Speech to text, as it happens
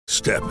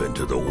Step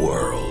into the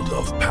world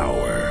of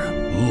power,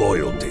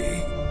 loyalty,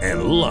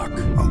 and luck.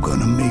 I'm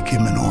gonna make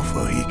him an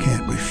offer he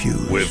can't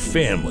refuse. With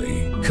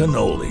family,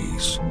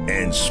 cannolis,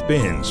 and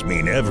spins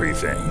mean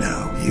everything.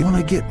 Now, you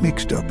wanna get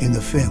mixed up in the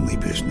family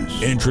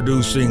business.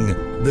 Introducing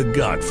The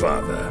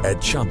Godfather at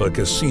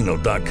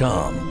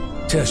ChumbaCasino.com.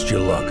 Test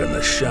your luck in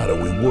the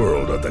shadowy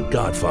world of The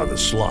Godfather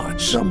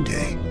slot.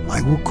 Someday,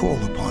 I will call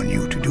upon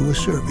you to do a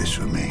service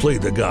for me. Play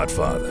The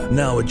Godfather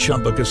now at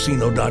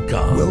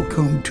ChumbaCasino.com.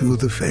 Welcome to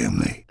the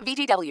family.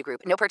 VGW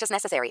Group. No purchase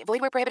necessary. Void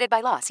where prohibited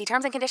by law. See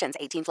terms and conditions.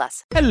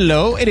 18+.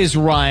 Hello, it is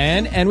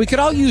Ryan, and we could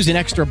all use an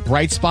extra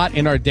bright spot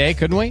in our day,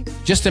 couldn't we?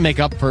 Just to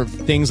make up for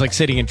things like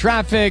sitting in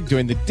traffic,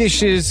 doing the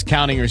dishes,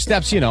 counting your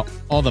steps,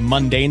 all the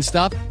mundane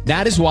stuff.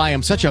 That is why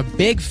I'm such a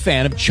big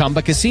fan of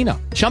Chumba Casino.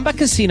 Chumba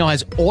Casino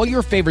has all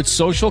your favorite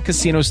social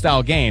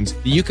casino-style games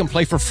that you can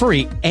play for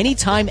free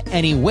anytime,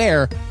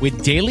 anywhere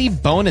with daily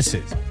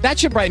bonuses. That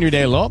should brighten your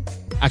day a little.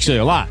 Actually,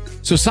 a lot.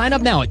 So sign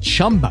up now at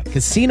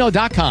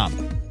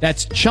ChumbaCasino.com.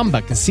 That's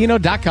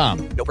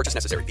ChumbaCasino.com. No purchase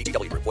necessary.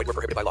 VGW Group. Void where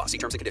prohibited by law. See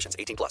terms and conditions.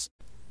 18+.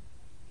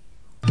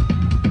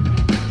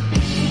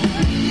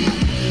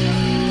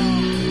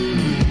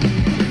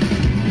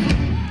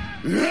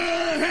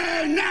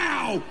 Hey,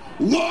 now!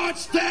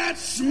 What's that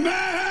smell?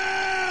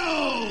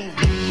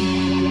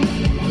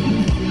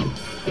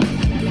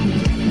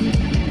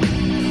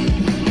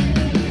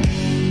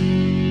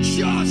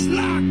 Just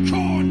like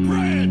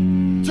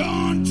cornbread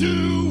done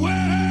too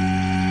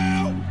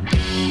well.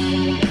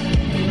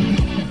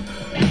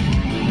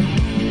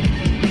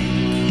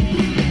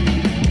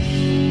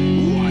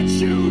 What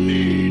you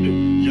need,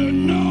 you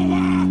know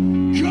I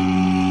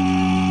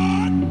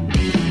got.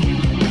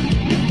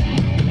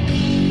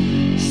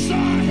 So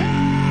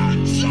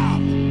hands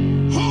up,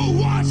 who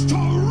wants to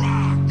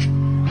rock?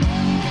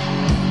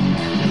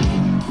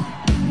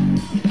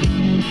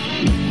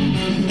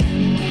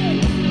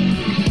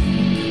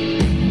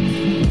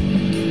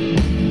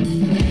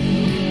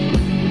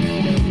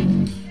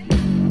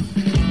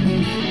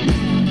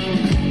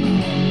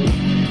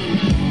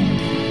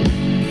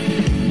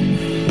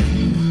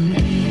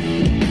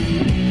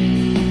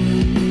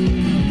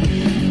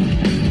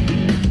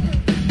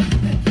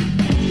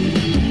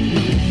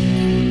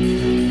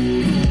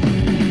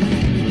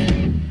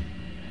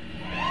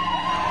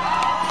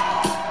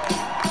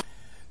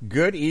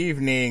 Good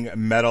evening,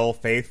 Metal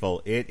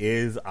Faithful. It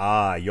is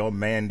I, your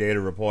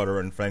mandated reporter,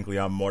 and frankly,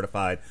 I'm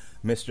mortified,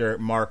 Mr.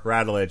 Mark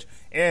Radulich,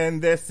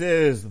 and this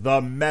is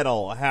the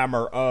Metal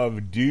Hammer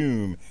of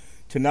Doom.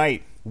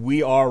 Tonight,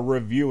 we are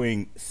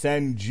reviewing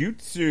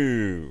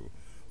Senjutsu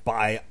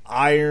by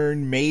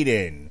Iron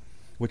Maiden,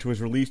 which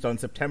was released on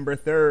September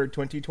 3rd,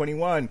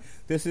 2021.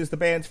 This is the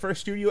band's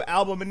first studio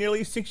album in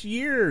nearly 6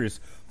 years,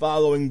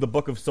 following The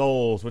Book of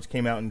Souls, which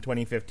came out in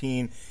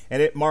 2015,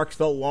 and it marks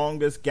the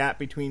longest gap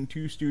between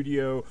two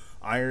studio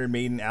Iron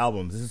Maiden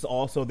albums. This is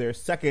also their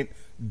second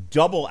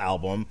double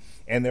album,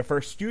 and their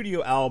first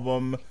studio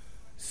album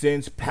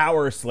since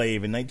Power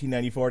Slave in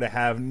 1994 to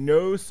have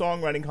no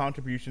songwriting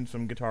contributions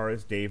from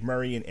guitarist Dave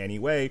Murray in any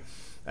way,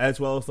 as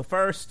well as the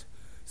first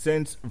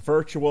since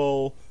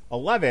Virtual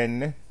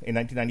 11 in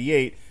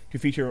 1998 to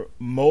feature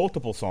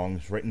multiple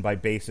songs written by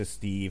bassist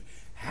Steve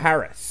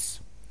Harris.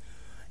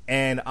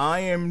 And I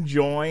am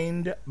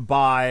joined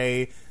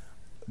by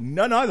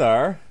none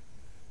other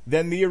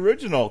than the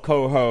original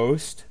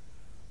co-host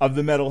of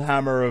the Metal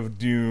Hammer of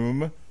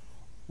Doom,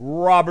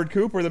 Robert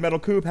Cooper, the Metal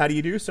Coop. How do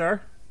you do,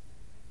 sir?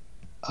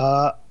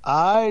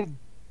 I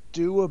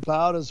do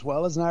about as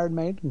well as an Iron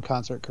Maiden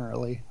concert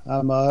currently.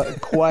 I'm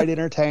quite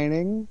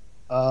entertaining.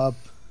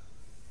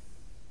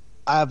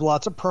 I have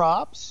lots of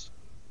props,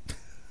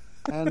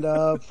 and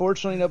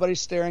fortunately,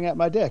 nobody's staring at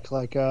my dick.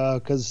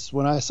 Because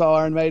when I saw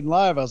Iron Maiden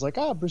live, I was like,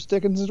 Bruce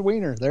Dickinson's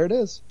wiener. There it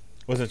is.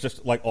 Was it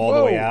just like all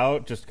the way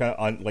out, just kind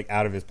of like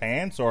out of his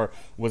pants, or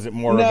was it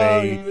more of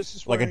a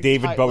like a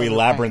David Bowie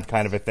Labyrinth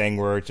kind of a thing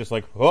where it's just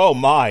like, oh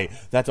my,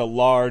 that's a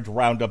large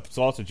round-up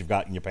sausage you've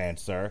got in your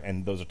pants, sir,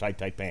 and those are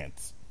tight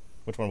pants.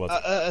 Which one was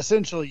it?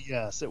 Essentially,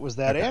 yes, it was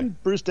that. Okay.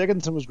 And Bruce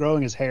Dickinson was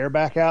growing his hair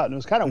back out, and it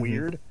was kind of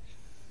weird.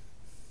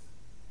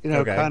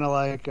 Kind of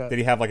like... did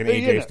he have like an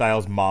AJ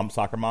Styles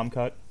soccer mom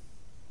cut?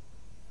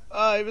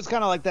 It was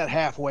kind of like that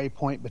halfway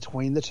point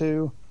between the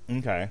two.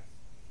 Okay.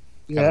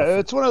 Yeah,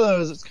 it's one of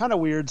those. It's kind of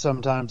weird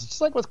sometimes.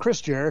 It's like with Chris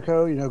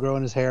Jericho,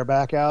 growing his hair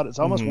back out. It's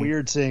almost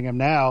weird seeing him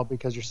now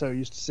because you're so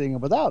used to seeing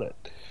him without it.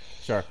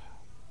 Sure.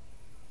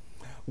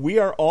 We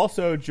are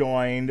also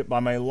joined by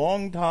my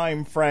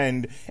longtime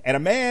friend and a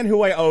man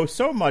who I owe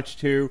so much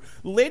to.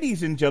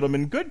 Ladies and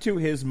gentlemen, good to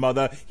his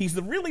mother. He's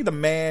really the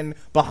man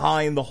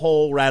behind the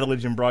whole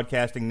Radulich and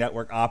Broadcasting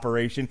Network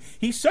operation.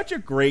 He's such a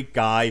great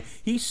guy.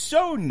 He's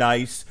so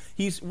nice.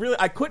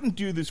 I couldn't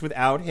do this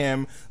without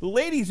him.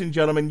 Ladies and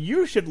gentlemen,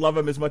 you should love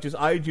him as much as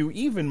I do,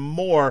 even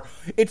more.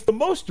 It's the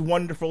most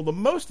wonderful, the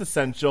most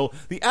essential,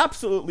 the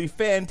absolutely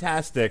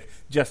fantastic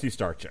Jesse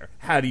Starcher.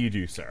 How do you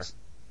do, sir?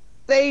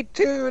 Stay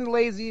tuned,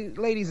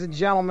 ladies and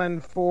gentlemen,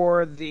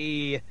 for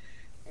the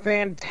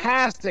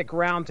fantastic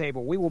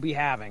roundtable we will be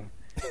having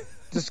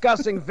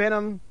discussing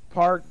Venom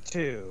Part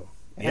 2.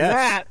 And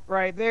that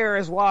right there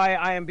is why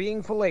I am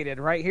being filleted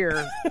right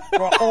here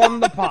on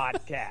the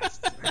podcast.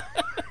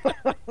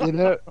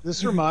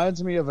 This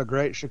reminds me of a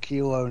great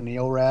Shaquille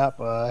O'Neal rap.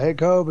 Hey,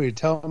 Kobe,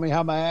 tell me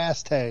how my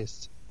ass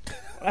tastes.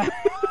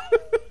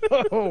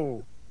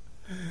 Oh.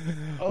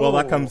 Well,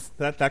 that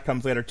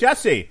comes later.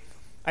 Jesse,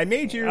 I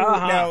made you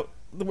now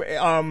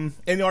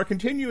in our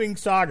continuing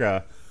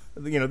saga.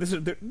 This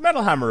is the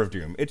Metal Hammer of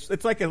Doom.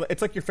 It's like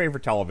your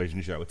favorite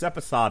television show. It's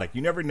episodic.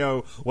 You never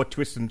know what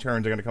twists and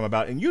turns are going to come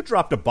about. And you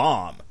dropped a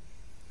bomb.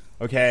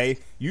 Okay,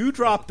 you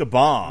dropped a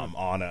bomb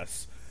on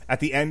us at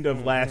the end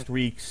of last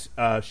week's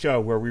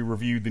show where we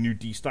reviewed the new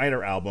Dee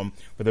Snider album.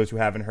 For those who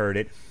haven't heard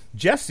it,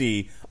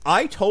 Jesse,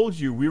 I told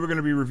you we were going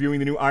to be reviewing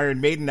the new Iron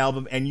Maiden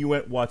album, and you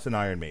went, "What's an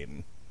Iron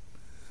Maiden?"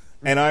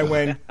 And I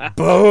went,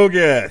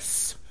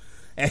 "Bogus."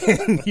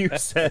 And you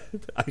said,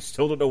 "I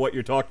still don't know what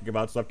you're talking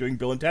about. Stop doing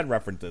Bill and Ted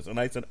references." And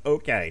I said,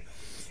 "Okay."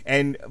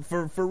 And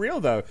for real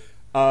though,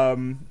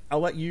 I'll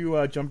let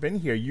you jump in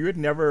here. You had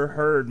never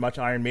heard much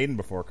Iron Maiden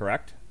before,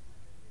 correct?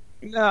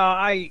 No,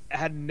 I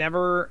had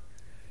never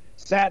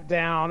sat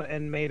down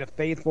and made a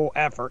faithful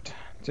effort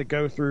to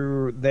go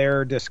through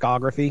their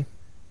discography,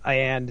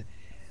 and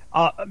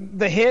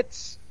the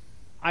hits.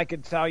 I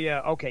could tell you,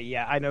 okay,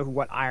 yeah, I know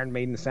what Iron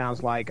Maiden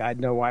sounds like. I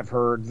know I've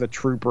heard The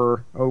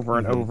Trooper over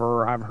and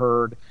over. I've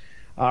heard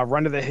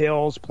Run to the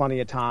Hills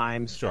plenty of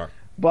times. Sure.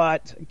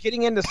 But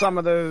getting into some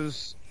of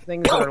those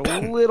things that are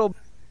a little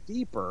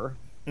deeper,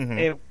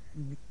 I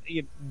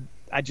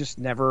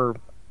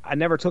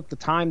never took the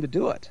time to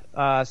do it.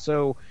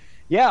 So,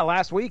 yeah,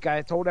 last week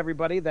I told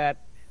everybody that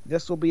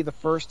this will be the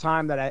first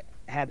time that I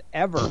had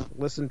ever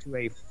listened to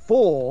a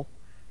full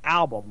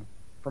album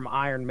from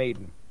Iron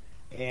Maiden.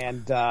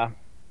 And,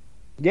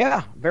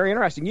 yeah, very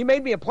interesting. You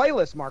made me a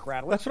playlist, Mark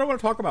Radley. That's what I want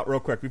to talk about real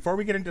quick. Before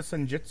we get into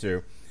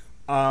Senjutsu,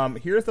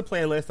 here's the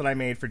playlist that I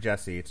made for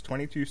Jesse. It's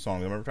 22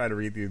 songs. I'm going to try to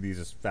read through these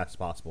as fast as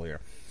possible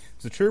here.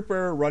 It's The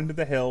Trooper, Run to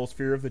the Hills,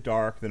 Fear of the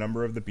Dark, The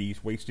Number of the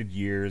Beast, Wasted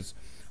Years,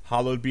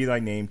 Hallowed Be Thy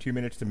Name, 2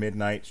 Minutes to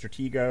Midnight,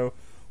 Stratego,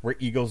 Where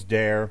Eagles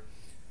Dare,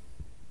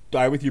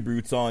 Die With Your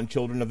Boots On,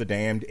 Children of the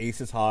Damned,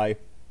 Aces High,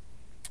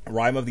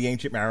 Rhyme of the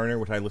Ancient Mariner,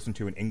 which I listened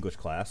to in English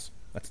class.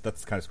 That's the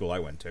kind of school I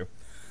went to.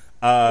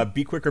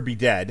 Be Quick or Be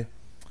Dead,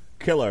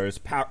 Killers,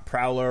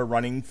 Prowler,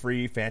 Running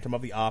Free, Phantom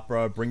of the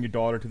Opera, Bring Your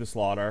Daughter to the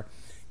Slaughter,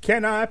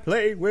 Can I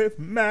Play with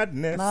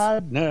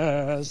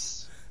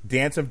Madness,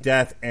 Dance of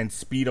Death, and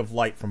Speed of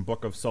Light from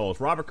Book of Souls.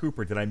 Robert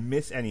Cooper, did I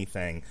miss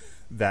anything?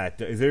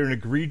 Is there an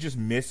egregious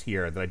miss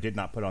here that I did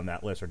not put on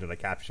that list, or did I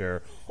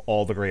capture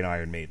all the great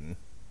Iron Maiden?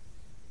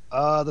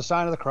 The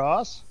Sign of the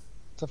Cross.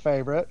 It's a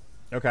favorite.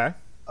 Okay.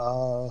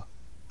 The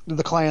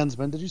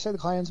Klansman. Did you say The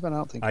Klansman? I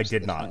don't think I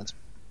did not. Klansman.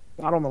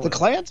 I don't know. The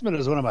Klansman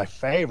is one of my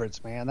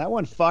favorites, man. That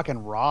one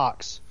fucking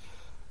rocks.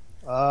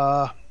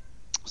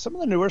 Some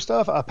of the newer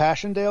stuff,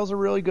 Passchendaele's a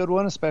really good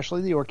one,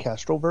 especially the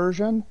orchestral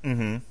version.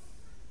 Did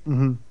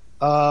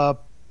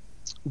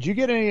you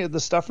get any of the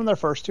stuff from their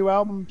first two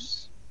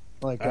albums?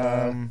 Like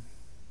I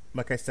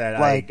said,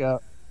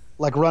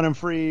 like Running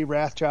Free,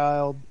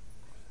 Wrathchild.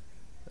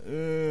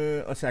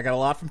 Let's see. I got a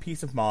lot from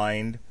Peace of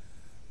Mind.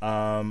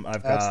 I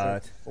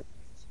got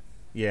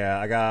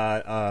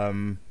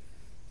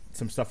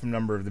some stuff from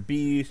Number of the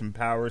Beast, and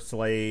Power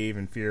Slave,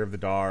 and Fear of the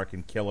Dark,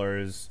 and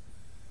Killers.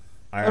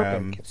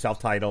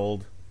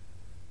 Self-titled.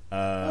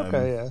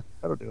 That'll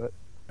do it.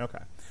 Okay.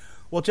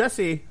 Well,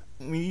 Jesse,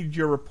 we need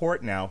your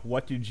report now.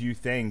 What did you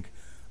think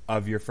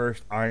of your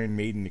first Iron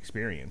Maiden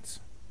experience?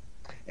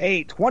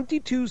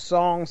 22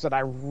 songs that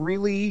I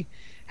really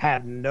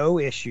had no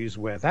issues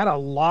with. I had a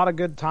lot of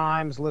good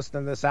times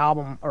listening to this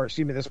album,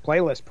 this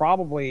playlist.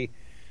 Probably,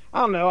 I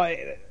don't know,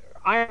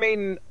 Iron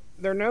Maiden,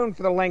 they're known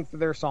for the length of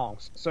their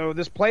songs. So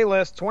this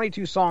playlist,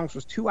 22 songs,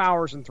 was 2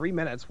 hours and 3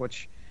 minutes,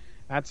 which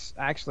that's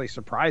actually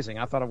surprising.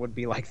 I thought it would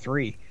be like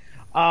 3.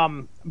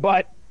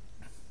 But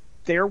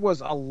there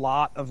was a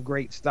lot of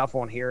great stuff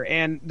on here.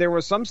 And there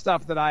was some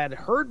stuff that I had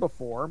heard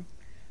before,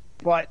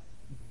 but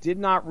did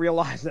not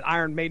realize that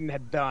Iron Maiden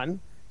had done,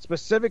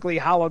 specifically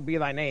Hallowed Be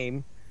Thy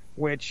Name,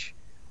 which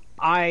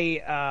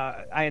I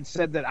had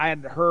said that I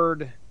had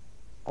heard.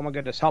 Oh my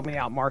goodness, help me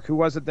out, Mark. Who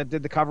was it that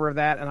did the cover of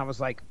that? And I was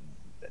like,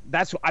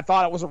 I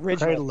thought it was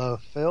original. Cradle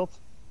of Filth?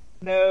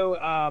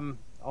 No,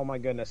 oh my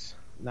goodness.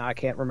 Now I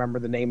can't remember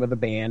the name of the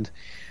band.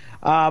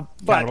 But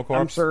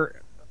I'm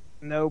sure,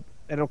 nope,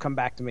 it'll come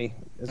back to me.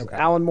 It's okay.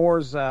 Alan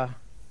Moore's V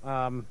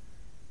for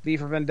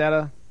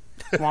Vendetta,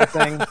 Swamp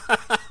Thing.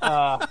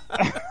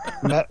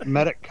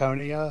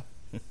 Metaconia.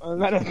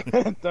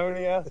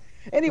 Metaconia.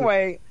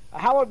 Anyway,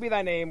 Hallowed Be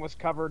Thy Name was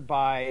covered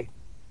by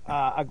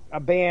a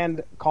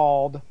band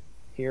called,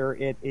 here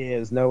it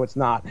is. No, it's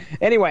not.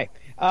 Anyway.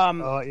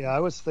 I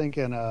was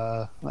thinking.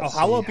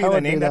 Hallowed Be Thy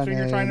Name. That's what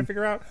you're trying to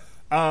figure out.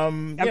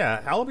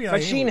 Hallowed Be Thy Name.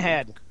 Machine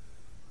Head.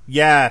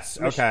 Yes.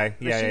 Okay.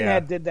 Machine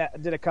Head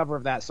did a cover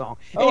of that song.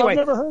 Anyway, I've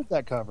never heard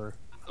that cover.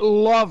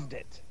 Loved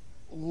it.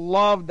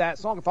 Loved that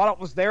song. Thought it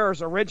was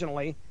theirs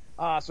originally.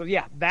 So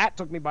yeah, that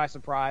took me by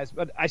surprise.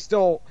 But I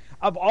still,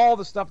 of all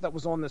the stuff that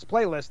was on this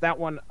playlist, that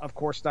one, of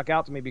course, stuck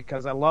out to me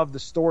because I love the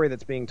story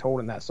that's being told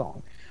in that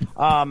song.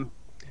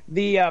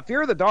 The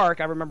Fear of the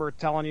Dark, I remember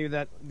telling you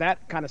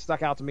that kind of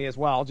stuck out to me as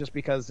well, just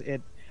because I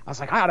was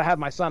like, I ought to have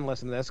my son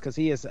listen to this because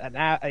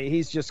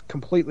he's just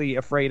completely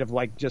afraid of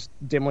like just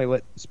dimly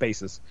lit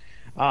spaces.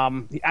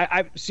 I'm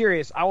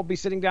serious. I will be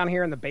sitting down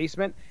here in the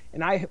basement,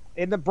 and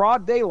in the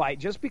broad daylight,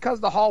 just because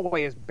the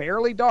hallway is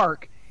barely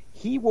dark,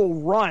 he will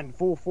run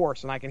full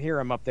force, and I can hear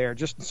him up there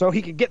just so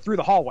he can get through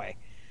the hallway.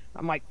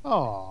 I'm like,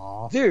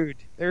 oh, dude,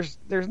 there's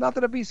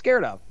nothing to be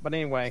scared of. But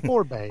anyway,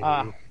 poor baby.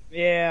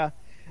 Yeah.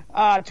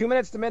 2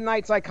 Minutes to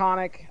Midnight's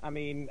iconic. I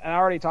mean, I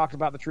already talked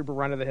about the Trooper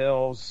Run to the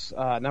Hills,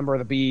 Number of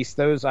the Beast.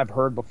 Those I've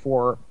heard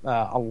before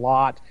a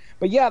lot.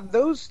 But yeah,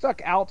 those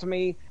stuck out to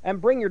me. And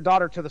Bring Your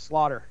Daughter to the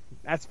Slaughter.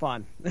 That's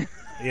fun.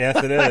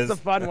 Yes, it is. That's a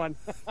fun one.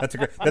 That's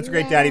a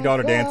great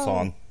daddy-daughter dance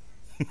song.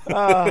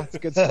 It's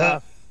good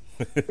stuff.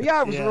 But yeah,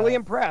 I was really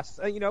impressed.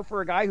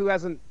 For a guy who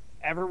hasn't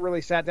ever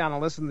really sat down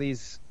and listened to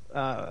these,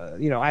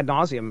 ad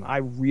nauseum, I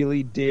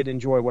really did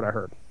enjoy what I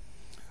heard.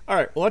 All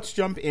right, well, let's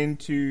jump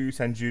into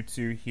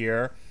Senjutsu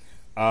here.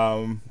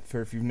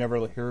 For if you've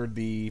never heard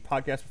the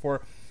podcast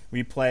before,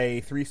 we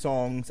play 3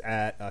 songs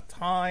at a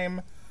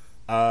time.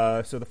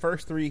 So the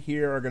first 3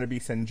 here are going to be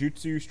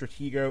Senjutsu,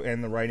 Stratego,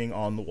 and The Writing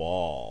on the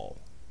Wall.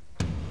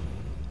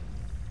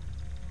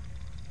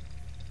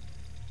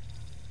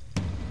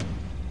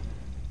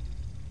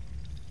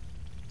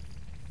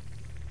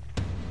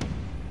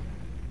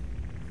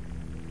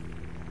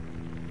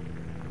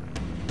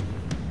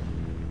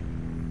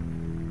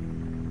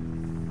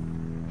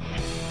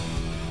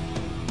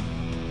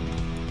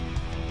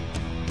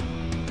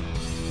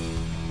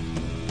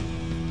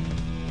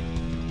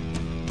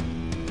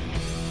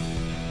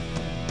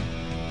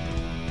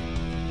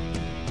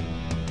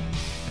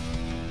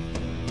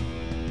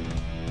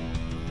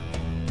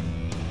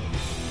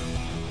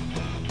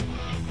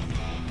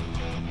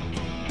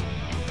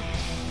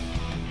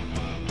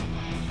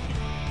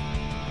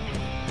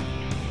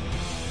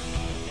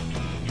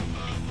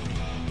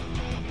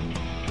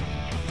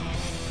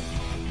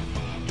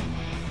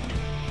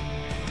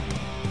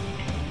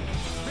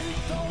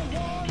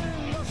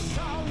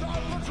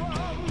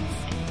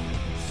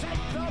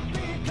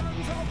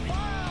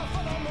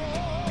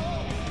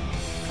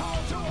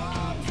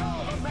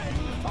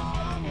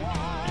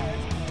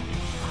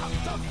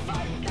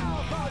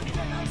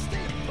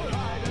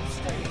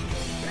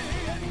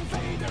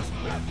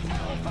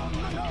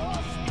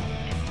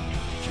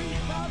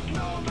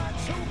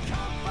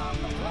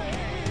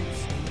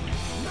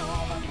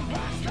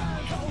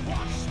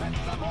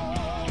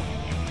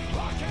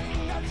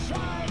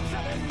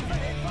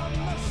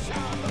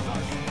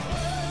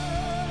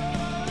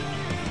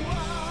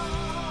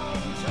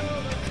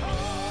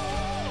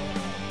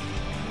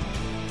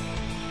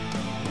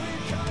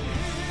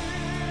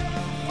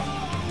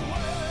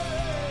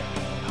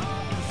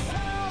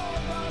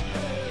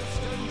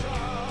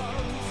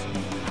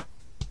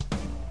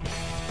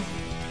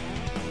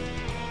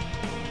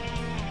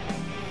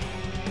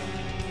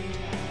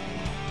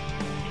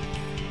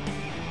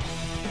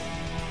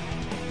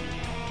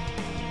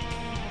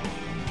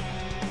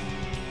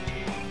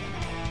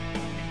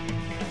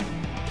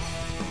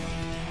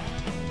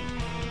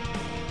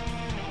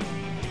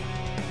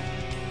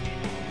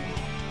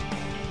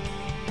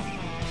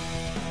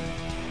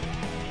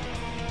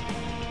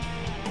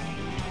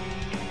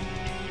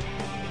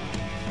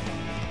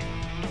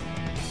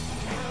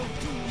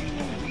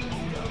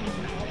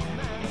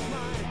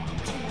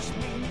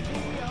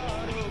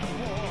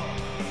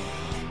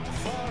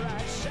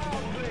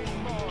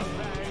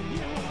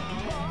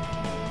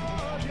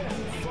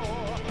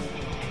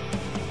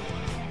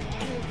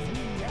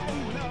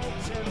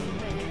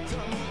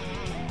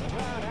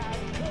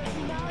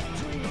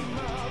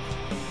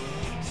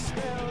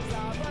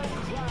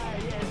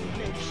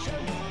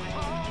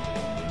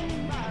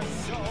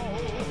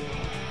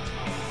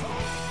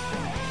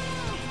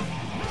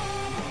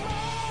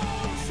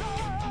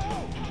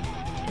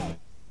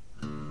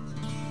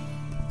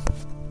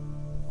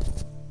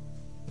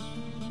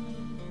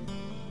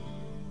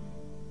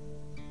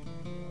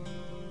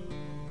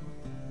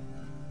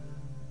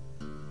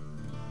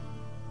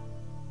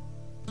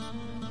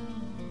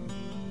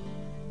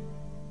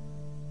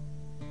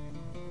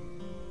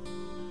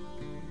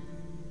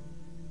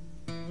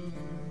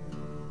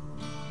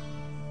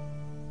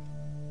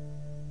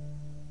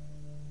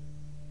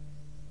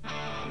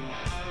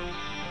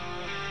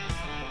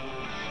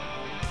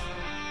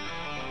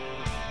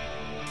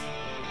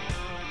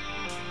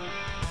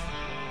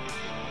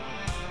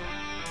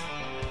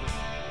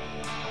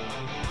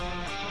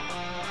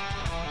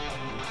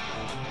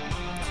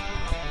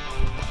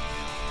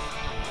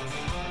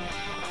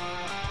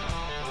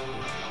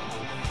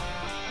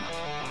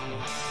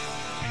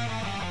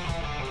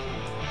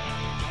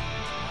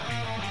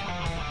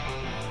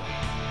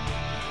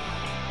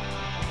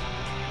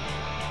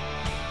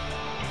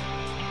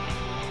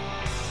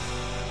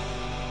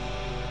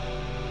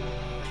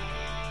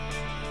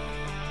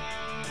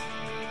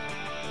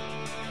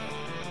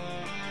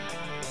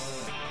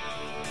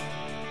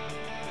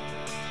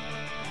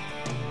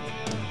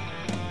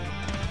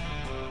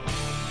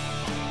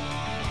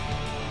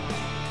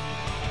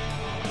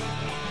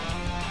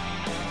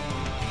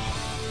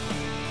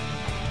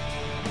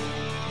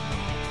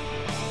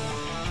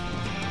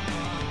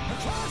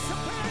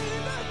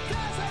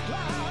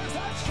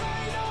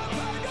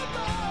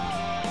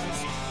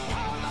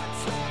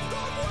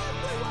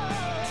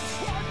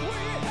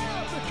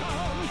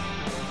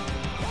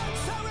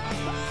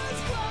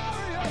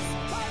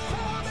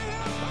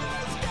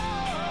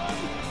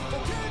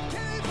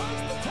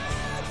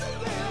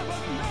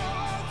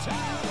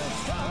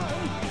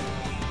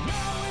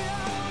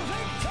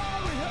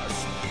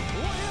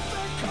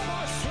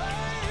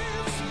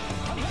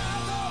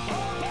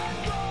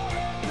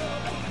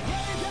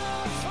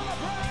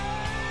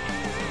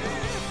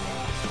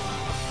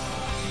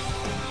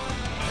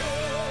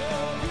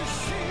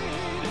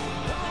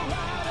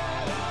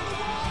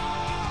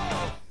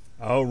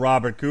 Oh,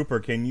 Robert Cooper,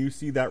 can you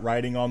see that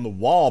writing on the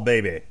wall,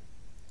 baby?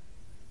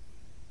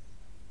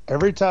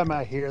 Every time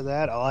I hear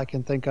that, all I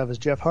can think of is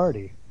Jeff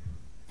Hardy.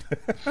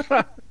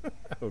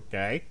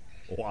 Okay.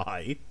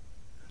 Why?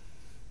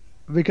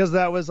 Because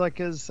that was like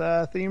his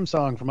theme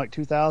song from like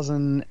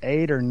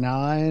 2008 or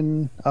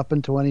 9 up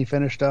until when he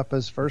finished up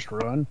his first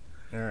run.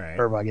 All right.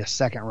 Or I guess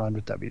second run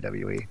with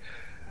WWE.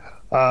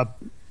 I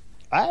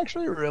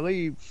actually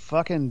really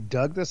fucking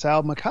dug this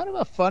album. Kind of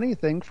a funny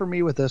thing for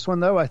me with this one,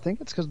 though. I think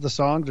it's because the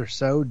songs are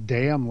so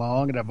damn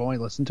long and I've only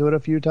listened to it a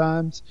few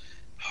times.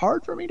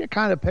 Hard for me to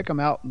kind of pick them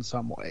out in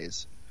some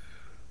ways.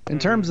 In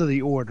terms of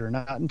the order,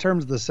 not in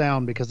terms of the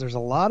sound, because there's a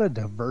lot of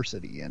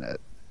diversity in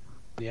it.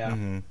 Yeah.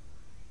 Mm-hmm.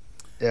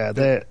 Yeah,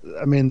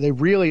 they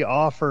really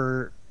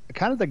offer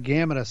kind of the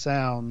gamut of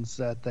sounds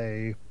that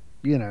they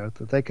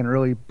can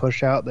really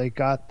push out. They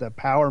got the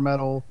power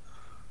metal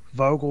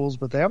vocals,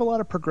 but they have a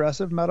lot of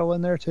progressive metal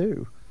in there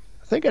too.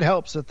 I think it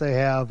helps that they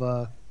have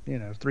 3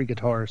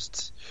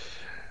 guitarists.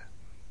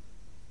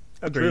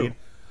 Agreed. True.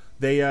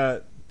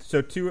 They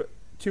so two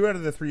out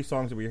of the 3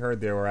 songs that we heard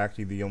there were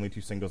actually the only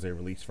 2 singles they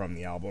released from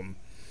the album.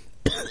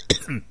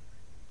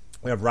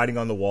 We have Writing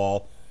on the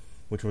Wall,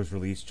 which was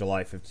released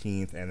July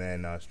 15th, and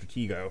then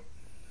Stratego,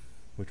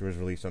 which was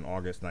released on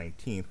August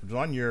 19th, which was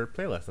on your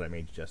playlist that I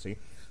made, Jesse.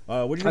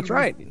 That's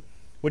right.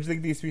 What do you think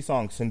of these 3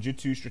 songs,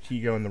 Senjutsu,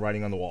 Stratego, and the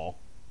Writing on the Wall?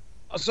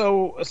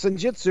 So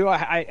Senjutsu,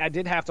 I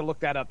did have to look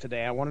that up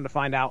today. I wanted to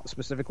find out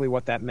specifically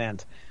what that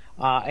meant.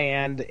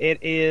 And it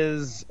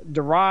is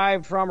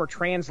derived from or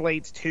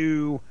translates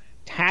to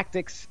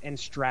tactics and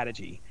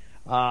strategy.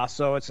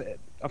 So it's,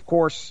 of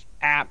course,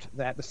 apt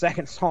that the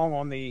second song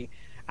on the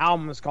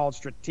album is called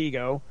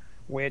Stratego,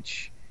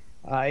 which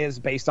is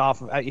based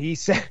off of, he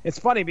said, it's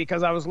funny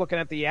because I was looking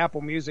at the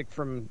Apple Music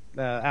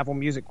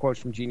quotes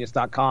from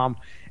Genius.com,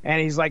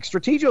 and he's like,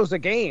 Stratego's a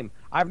game.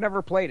 I've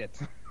never played it.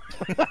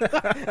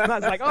 And I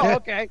was like, oh,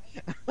 okay.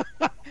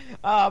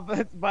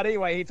 But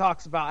anyway, he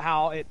talks about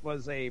how it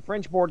was a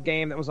French board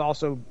game that was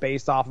also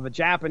based off of a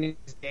Japanese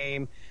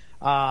game.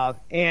 I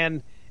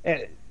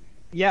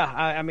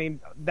mean,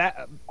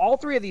 that all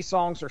 3 of these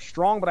songs are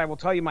strong, but I will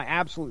tell you my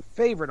absolute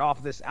favorite off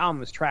of this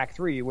album is track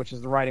 3, which is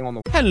the Writing on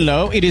the Wall.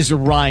 Hello, it is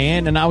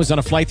Ryan, and I was on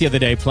a flight the other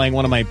day playing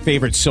one of my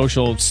favorite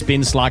social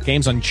spin slot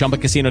games on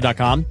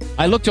ChumbaCasino.com.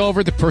 I looked over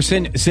at the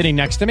person sitting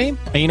next to me,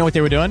 and you know what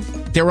they were doing?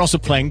 They were also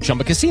playing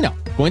Chumba Casino.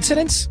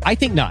 Coincidence? I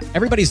think not.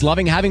 Everybody's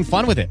loving having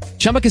fun with it.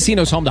 Chumba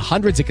Casino is home to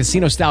hundreds of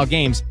casino-style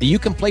games that you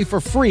can play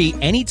for free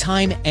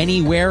anytime,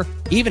 anywhere,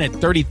 even at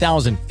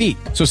 30,000 feet.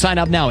 So sign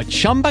up now at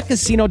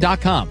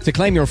ChumbaCasino.com to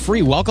claim your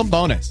free welcome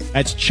bonus.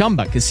 That's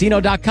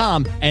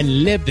ChumbaCasino.com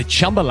and live the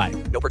Chumba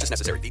life. No purchase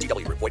necessary.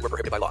 VGW. Void where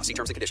prohibited by law. See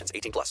terms and conditions.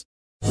 18+.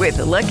 With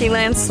the Lucky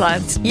Land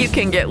Slots, you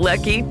can get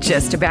lucky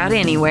just about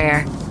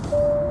anywhere.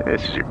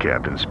 This is your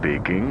captain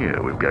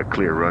speaking. We've got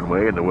clear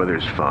runway and the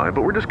weather's fine,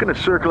 but we're just going to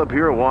circle up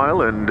here a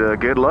while and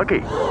get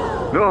lucky.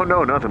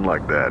 No, nothing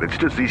like that. It's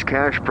just these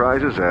cash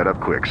prizes add up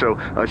quick. So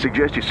I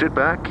suggest you sit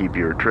back, keep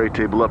your tray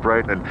table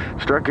upright, and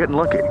start getting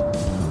lucky.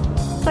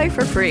 Play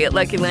for free at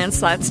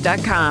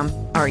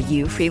LuckyLandSlots.com. Are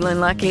you feeling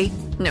lucky?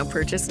 No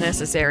purchase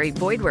necessary.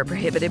 Void where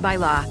prohibited by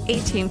law.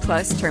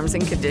 18+ terms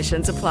and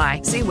conditions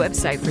apply. See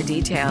website for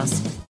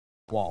details.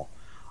 Wall.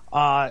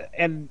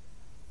 And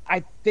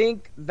I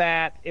think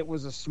that it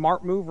was a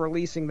smart move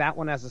releasing that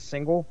one as a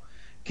single.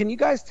 Can you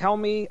guys tell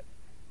me,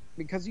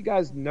 because you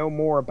guys know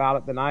more about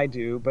it than I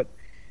do, but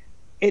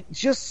it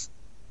just,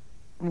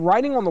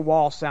 Writing on the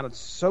Wall sounded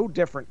so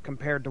different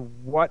compared to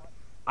what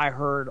I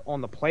heard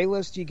on the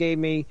playlist you gave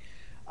me.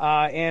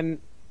 And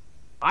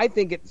I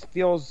think it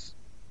feels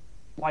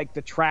like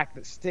the track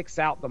that sticks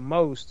out the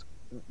most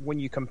when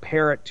you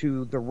compare it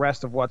to the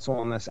rest of what's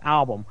on this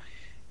album.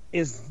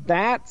 Is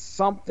that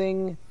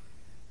something,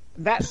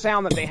 that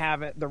sound that they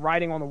have, the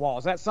Writing on the Wall,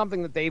 is that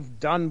something that they've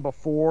done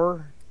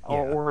before? Yeah.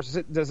 Or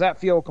does that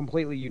feel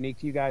completely unique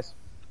to you guys?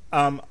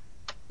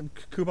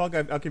 Coop, I'll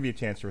give you a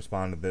chance to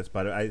respond to this,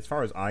 but as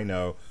far as I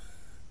know,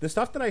 the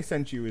stuff that I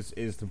sent you is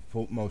the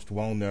most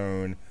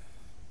well-known,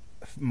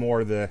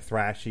 more the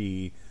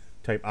thrashy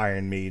type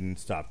Iron Maiden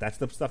stuff. That's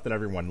the stuff that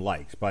everyone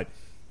likes. But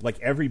like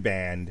every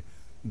band,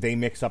 they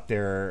mix up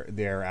their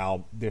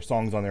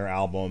songs on their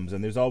albums,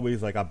 and there's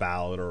always like a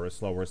ballad or a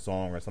slower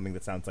song or something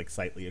that sounds like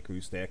slightly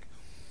acoustic.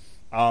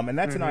 And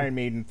that's an Iron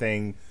Maiden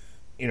thing,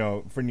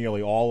 for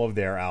nearly all of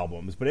their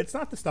albums. But it's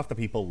not the stuff that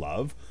people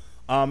love.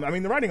 I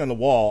mean, the Writing on the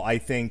Wall, I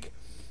think,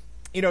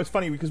 it's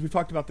funny because we've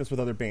talked about this with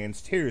other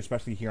bands too,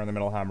 especially here on the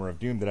Metal Hammer of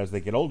Doom, that as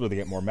they get older, they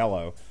get more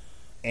mellow.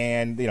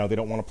 And, they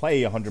don't want to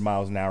play 100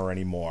 miles an hour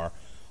anymore.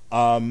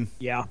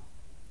 Yeah.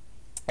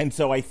 And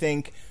so I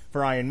think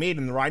for Iron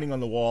Maiden, the Writing on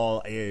the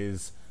Wall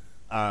is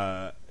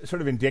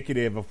sort of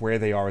indicative of where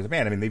they are as a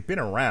band. I mean, they've been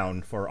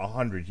around for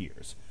 100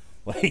 years.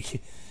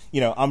 Like,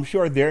 I'm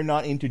sure they're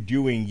not into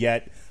doing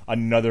yet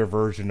another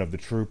version of the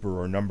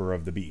Trooper or Number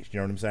of the Beast. You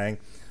know what I'm saying?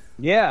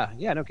 Yeah,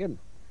 no kidding.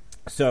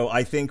 So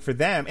I think for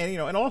them, and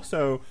and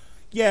also,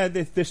 yeah,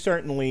 there's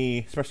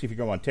certainly, especially if you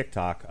go on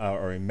TikTok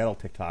or in metal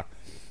TikTok,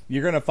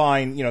 you're going to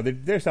find,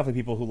 there's definitely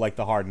people who like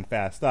the hard and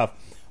fast stuff,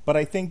 but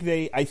I think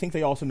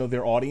they also know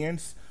their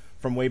audience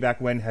from way back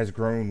when has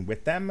grown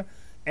with them,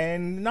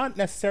 and not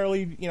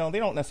necessarily, they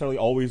don't necessarily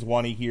always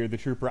want to hear the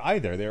Trooper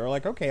either. They're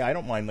like, okay, I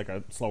don't mind like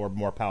a slower,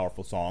 more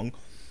powerful song.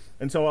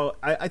 And so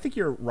I think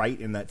you're right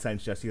in that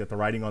sense, Jesse, that the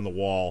writing on the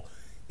wall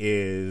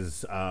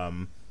is,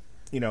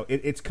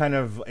 it's kind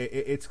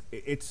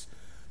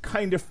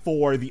of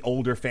for the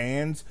older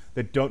fans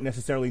that don't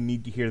necessarily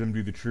need to hear them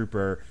do the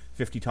Trooper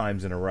 50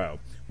 times in a row.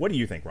 What do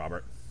you think,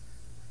 Robert?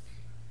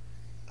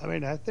 I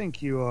mean, I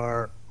think you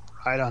are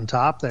right on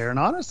top there. And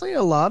honestly,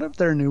 a lot of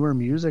their newer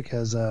music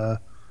has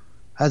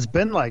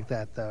been like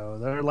that, though.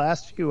 Their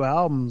last few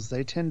albums,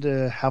 they tend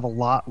to have a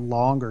lot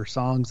longer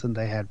songs than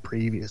they had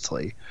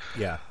previously.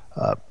 Yeah.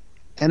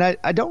 And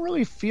I don't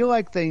really feel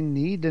like they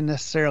need to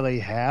necessarily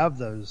have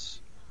those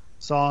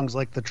songs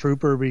like The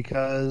Trooper,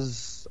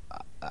 because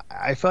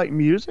I feel like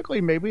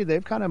musically maybe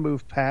they've kind of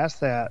moved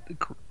past that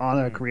on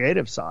a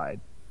creative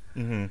side.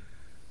 Mm-hmm.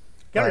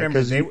 Gotta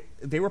remember,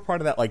 they were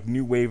part of that like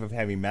new wave of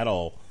heavy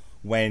metal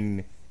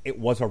when it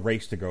was a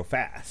race to go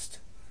fast,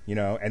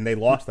 and they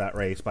lost that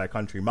race by a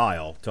country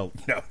mile to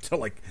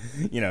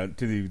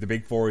the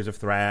big fours of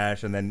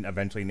thrash, and then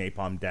eventually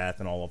Napalm Death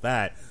and all of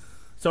that.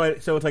 So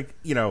it's like,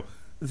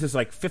 this is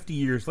like 50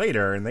 years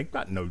later, and they've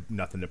got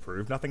nothing to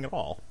prove, nothing at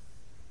all.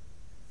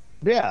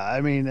 Yeah, I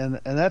mean, and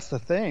that's the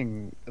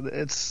thing.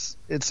 It's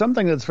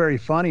something that's very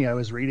funny. I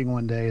was reading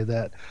one day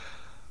that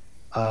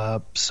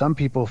some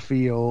people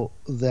feel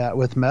that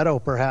with metal,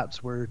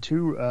 perhaps we're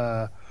too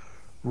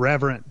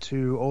reverent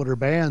to older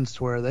bands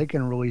to where they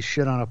can really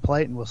shit on a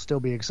plate and will still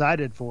be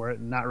excited for it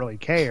and not really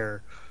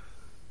care.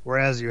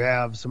 Whereas you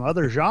have some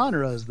other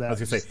genres that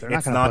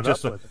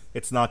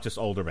it's not just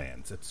older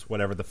bands. It's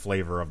whatever the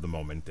flavor of the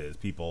moment is.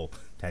 People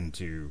tend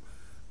to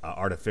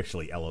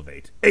artificially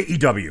elevate.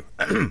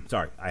 AEW.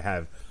 Sorry,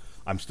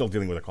 I'm still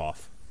dealing with a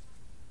cough.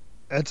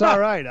 It's all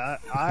right.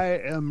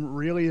 I am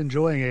really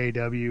enjoying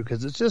AEW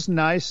because it's just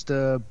nice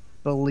to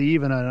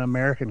believe in an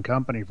American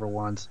company for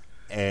once.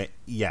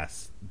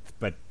 Yes,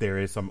 but there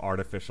is some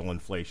artificial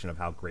inflation of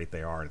how great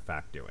they are in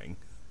fact doing.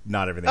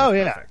 Not everything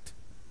is perfect.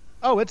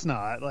 Oh, it's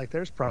not. Like,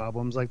 there's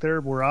problems. Like, their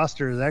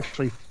roster is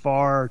actually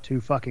far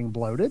too fucking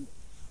bloated.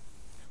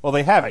 Well,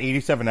 they have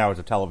 87 hours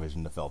of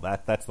television to fill.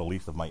 That's the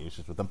least of my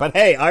issues with them. But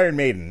hey, Iron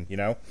Maiden,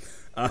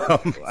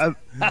 Well,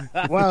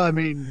 I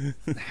mean,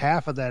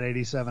 half of that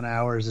 87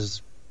 hours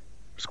is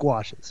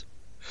squashes.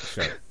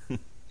 Sure.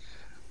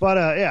 But,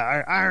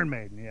 Iron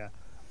Maiden, yeah.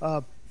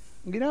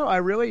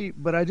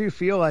 But I do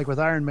feel like with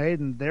Iron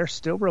Maiden, they're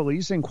still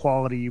releasing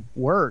quality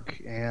work,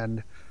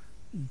 and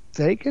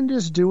they can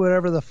just do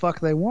whatever the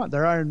fuck they want.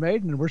 They're Iron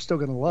Maiden, and we're still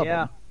going to love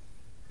them.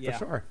 Yeah,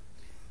 for sure.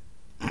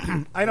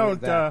 I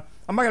don't.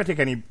 I'm not going to take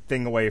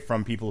anything away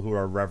from people who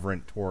are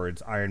reverent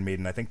towards Iron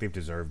Maiden. I think they've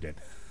deserved it.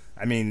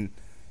 I mean,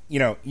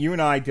 you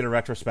and I did a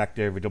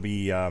retrospective. It'll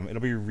be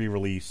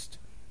re-released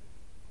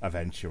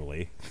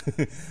eventually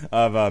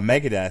of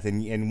Megadeth,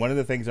 and one of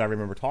the things I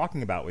remember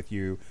talking about with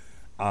you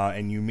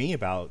and me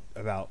about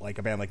like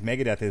a band like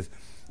Megadeth is,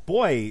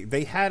 boy,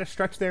 they had a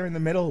stretch there in the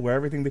middle where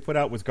everything they put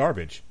out was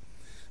garbage.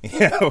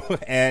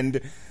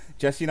 And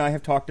Jesse and I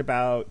have talked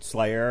about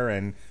Slayer,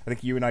 and I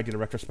think you and I did a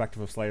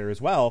retrospective of Slayer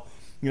as well,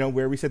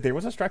 where we said there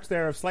was a stretch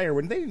there of Slayer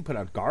when they didn't put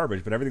out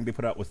garbage, but everything they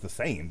put out was the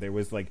same. There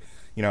was like,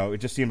 it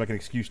just seemed like an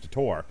excuse to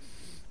tour.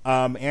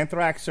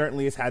 Anthrax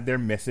certainly has had their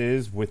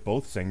misses with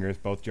both singers,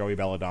 both Joey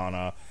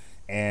Belladonna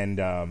and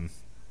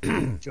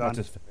John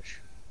Bush.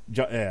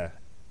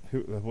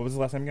 What was the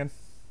last name again?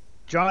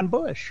 John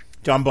Bush.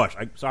 John Bush.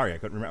 I'm sorry, I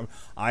couldn't remember.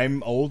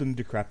 I'm old and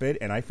decrepit,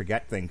 and I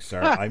forget things,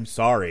 sir. I'm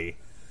sorry.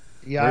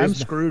 Yeah, I'm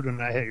screwed when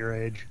I hit your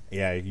age.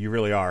 Yeah, you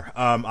really are.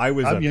 I'm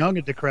young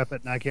and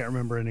decrepit, and I can't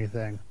remember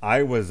anything.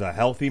 I was a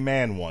healthy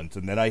man once,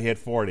 and then I hit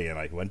 40, and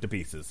I went to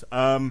pieces.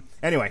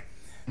 Anyway.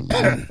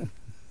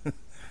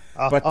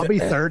 I'll be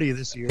 30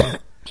 this year.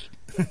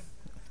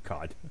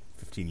 God,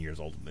 15 years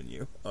older than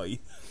you.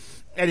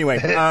 Anyway,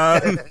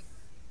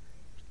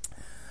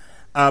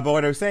 but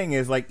what I was saying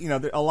is, like,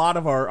 a lot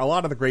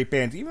of the great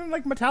bands, even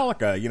like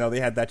Metallica, they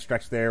had that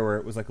stretch there where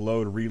it was like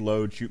load,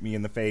 reload, shoot me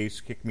in the face,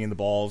 kick me in the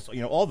balls,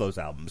 all those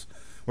albums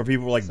where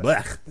people were like,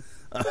 blech.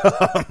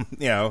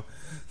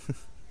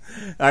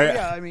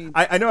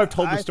 I know I've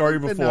told the story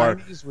before.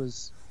 The 90s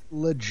was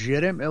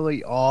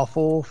legitimately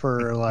awful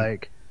for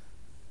like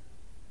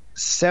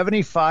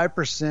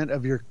 75%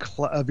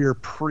 of your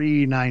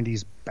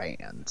pre-90s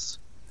bands.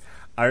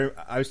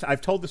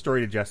 I've told the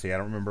story to Jesse. I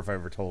don't remember if I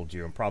ever told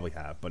you, and probably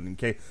have. But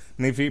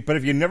if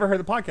you never heard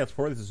the podcast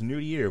before, this is new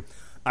to you.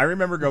 I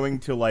remember going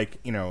to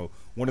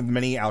one of the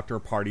many outdoor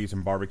parties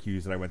and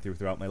barbecues that I went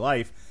throughout my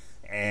life,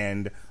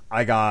 and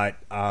I got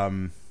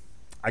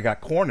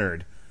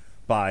cornered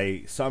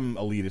by some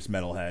elitist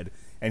metalhead,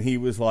 and he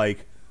was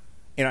like,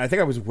 I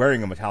think I was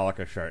wearing a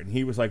Metallica shirt, and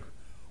he was like,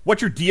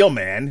 "What's your deal,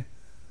 man?"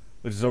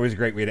 Which is always a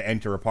great way to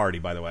enter a party,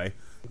 by the way.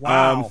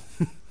 Wow.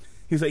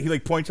 He's like, he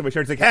points at my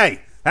shirt. He's like,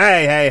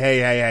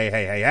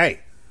 hey,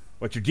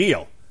 what's your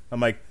deal? I'm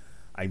like,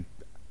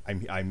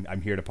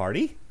 I'm here to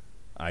party.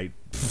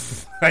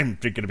 I'm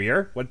drinking a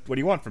beer. What do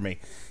you want from me?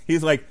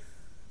 He's like,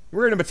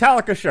 we're in a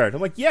Metallica shirt.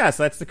 I'm like, yes,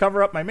 that's to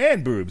cover up my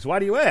man boobs. Why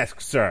do you ask,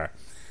 sir?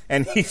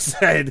 And he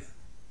said,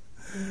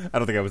 I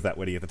don't think I was that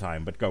witty at the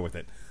time, but go with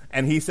it.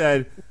 And he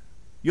said,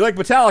 you like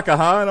Metallica,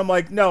 huh? And I'm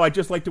like, no, I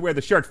just like to wear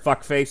the shirt,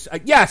 fuckface.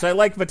 Yes, I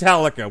like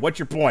Metallica. What's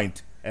your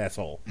point,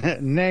 asshole?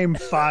 Name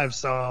 5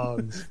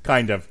 songs.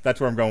 Kind of. That's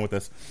where I'm going with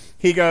this.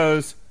 He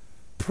goes,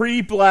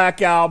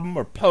 pre-Black Album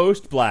or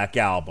post-Black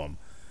Album?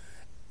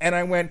 And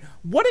I went,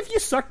 what if you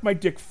sucked my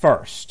dick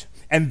first,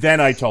 and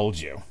then I told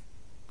you?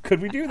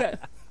 Could we do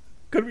that?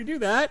 Could we do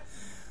that?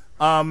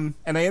 And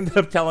I ended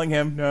up telling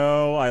him,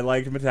 no, I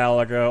liked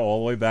Metallica all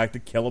the way back to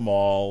Kill 'Em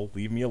All.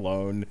 Leave me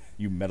alone,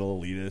 you metal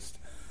elitist.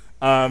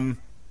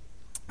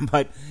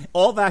 But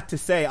all that to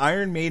say,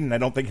 Iron Maiden I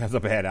don't think has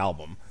a bad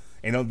album.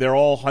 You know, they're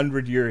all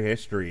 100-year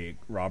history,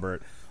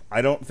 Robert.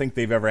 I don't think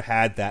they've ever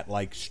had that,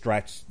 like,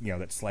 stretch, you know,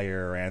 that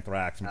Slayer or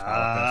Anthrax,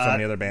 Metallica, so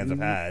many other bands have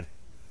had.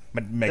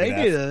 Megadeth. They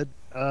did.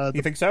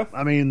 You think so?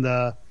 I mean,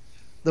 the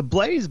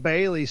Blaze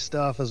Bayley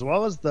stuff, as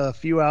well as the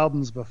few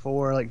albums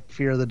before, like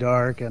Fear of the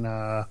Dark and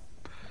what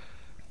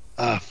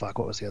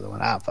was the other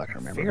one? I don't fucking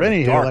remember. Fear of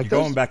the Dark. Like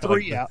You're going back to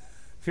like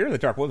Fear of the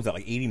Dark. What was that?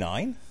 Like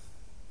 89?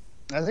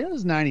 I think it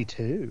was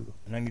 92.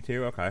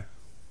 92. Okay. I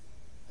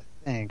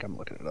think I'm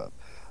looking it up.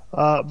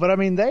 But I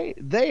mean,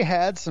 they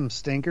had some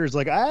stinkers.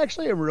 Like, I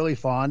actually am really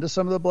fond of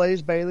some of the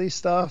Blaze Bayley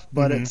stuff,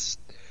 but it's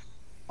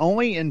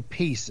only in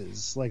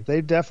pieces. Like,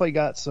 they've definitely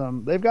got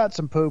some. They've got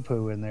some poo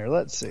poo in there.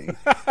 Let's see.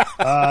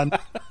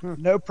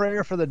 No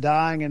Prayer for the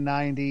Dying in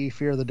 90,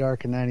 Fear of the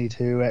Dark in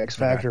 92, X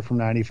Factor from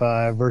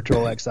 95,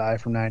 Virtual XI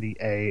from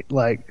 98.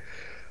 Like,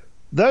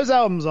 those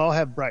albums all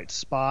have bright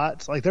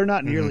spots. Like, they're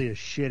not nearly as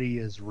shitty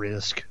as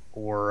Risk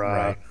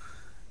or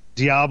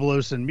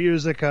Diabolos and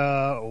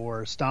Musica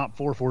or Stomp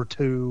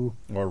 442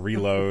 or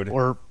Reload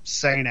or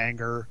Saint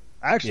Anger.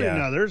 Actually,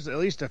 no, there's at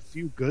least a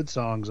few good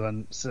songs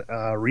on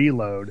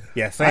Reload.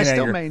 Yeah, I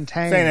still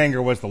maintain Saint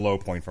Anger was the low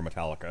point for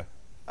Metallica.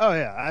 Oh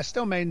yeah, I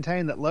still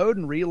maintain that Load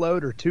and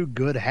Reload are 2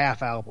 good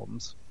half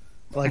albums.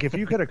 Like, if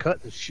you could have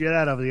cut the shit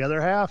out of the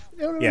other half,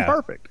 it would have been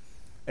perfect.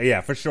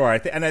 Yeah, for sure. I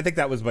think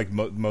that was like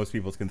most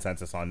people's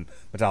consensus on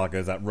Metallica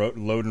is that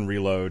Load and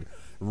Reload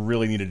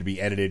really needed to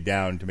be edited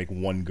down to make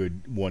one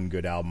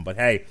good album. But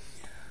hey,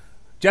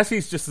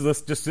 Jesse's just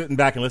sitting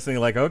back and listening,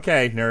 like,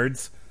 okay,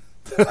 nerds.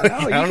 I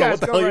don't know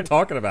what the hell you're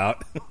talking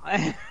about.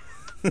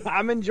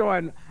 I'm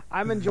enjoying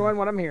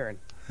what I'm hearing.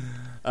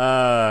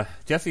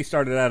 Jesse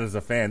started out as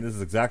a fan. This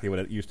is exactly what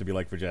it used to be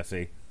like for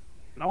Jesse.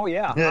 Oh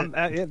yeah,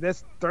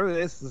 this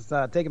is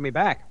taking me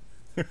back.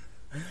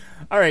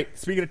 All right,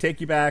 speaking of take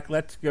you back,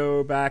 let's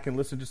go back and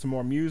listen to some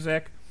more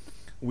music.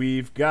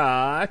 We've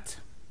got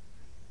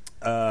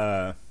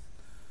Lost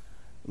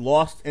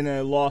in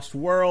a Lost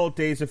World,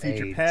 Days of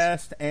Future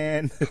Past,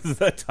 and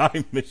The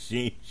Time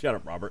Machine. Shut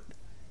up, Robert.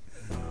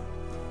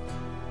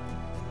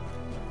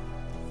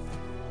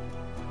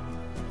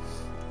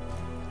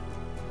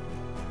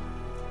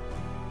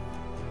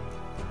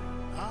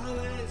 All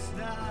is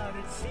not,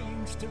 it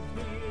seems to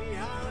be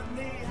on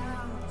the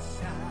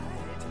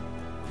outside.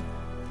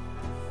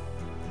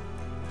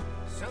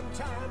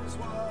 Sometimes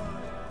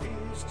what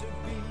appears to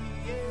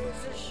be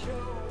is a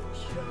show.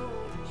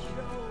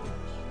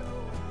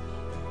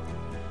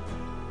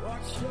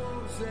 What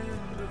shows in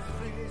the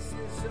face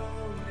is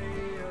only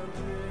a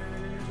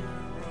mirror.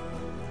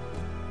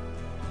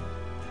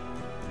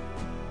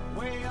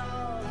 We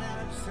all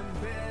have some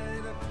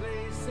better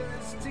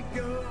places to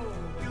go.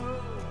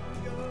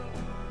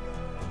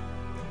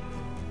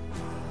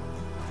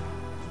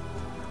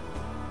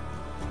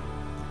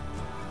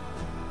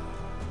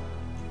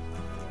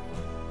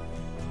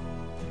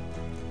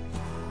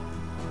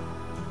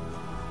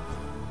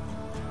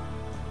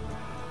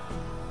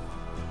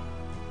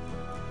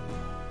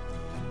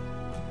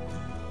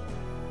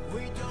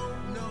 We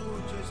don't know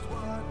just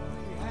what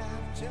we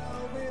have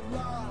till we've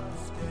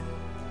lost it.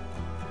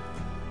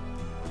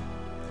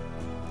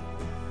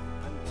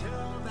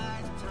 Until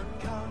that time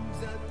comes,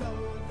 I know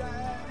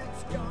that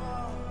it's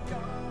gone.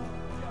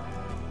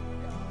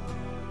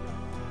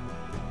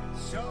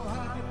 So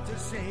hard to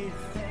say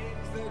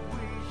things that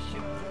we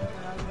should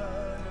have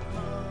heard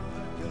long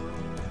ago.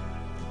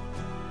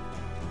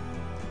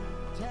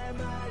 Tear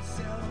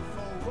myself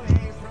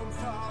away from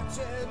thoughts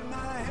in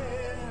my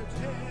head.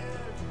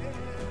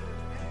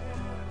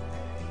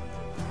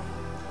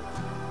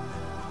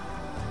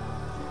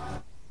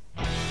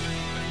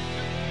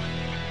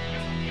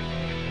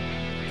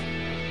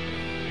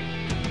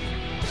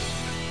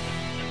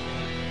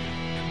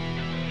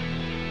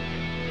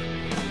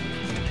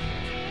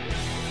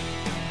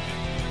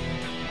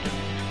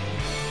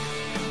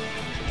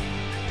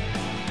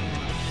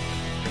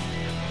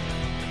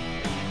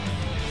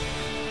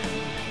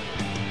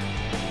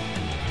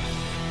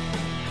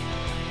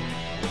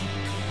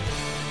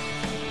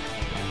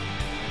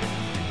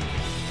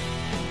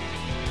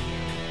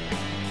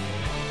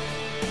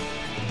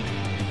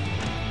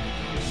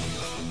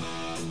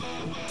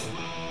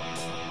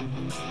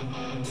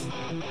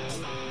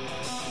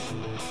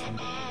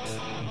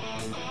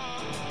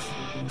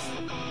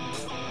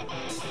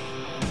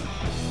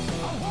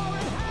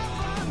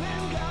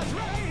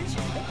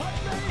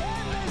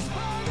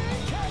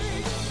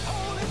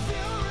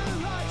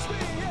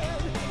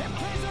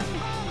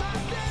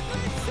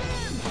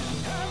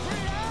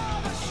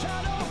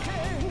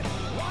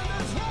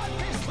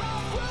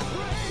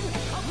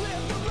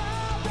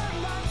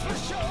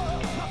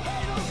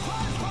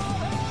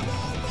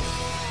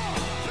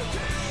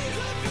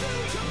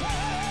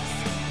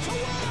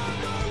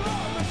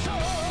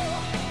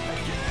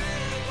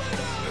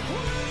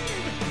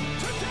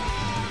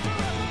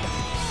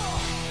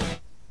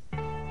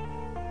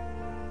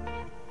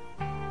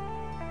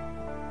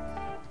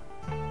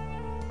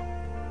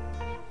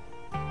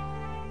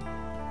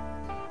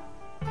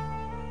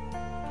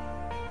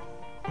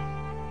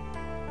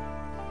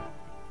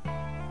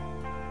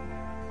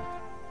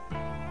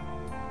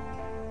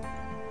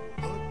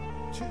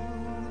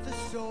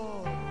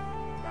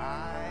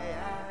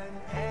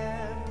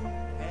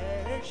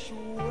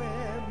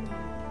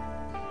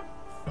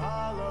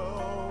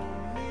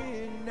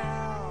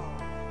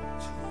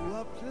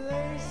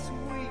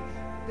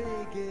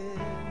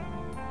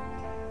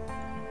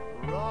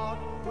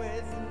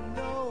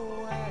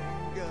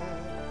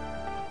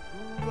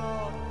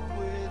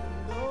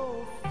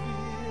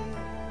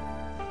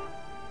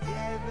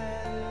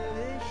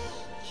 rebellious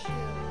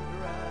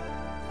children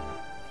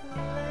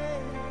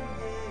playing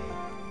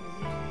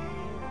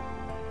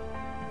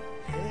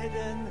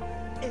hidden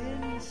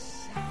in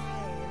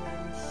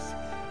silence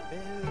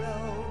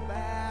below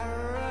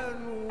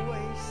barren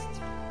waste,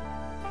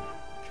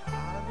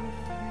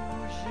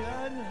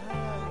 confusion,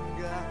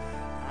 hunger.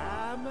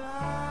 Am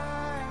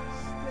I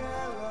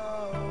still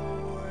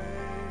awake?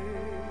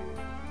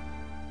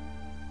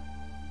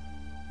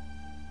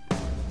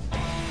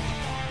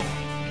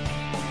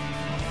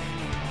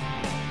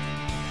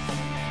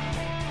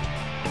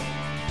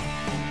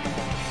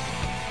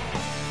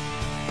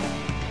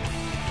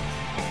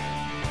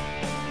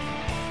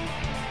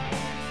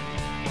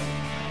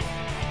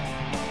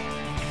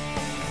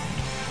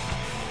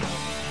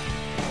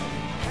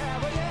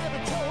 Have I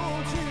ever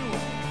told you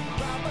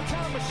about my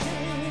time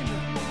machine?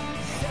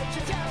 Set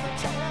you down and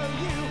tell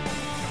you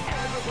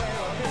everywhere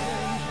I've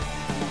been.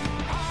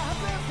 I have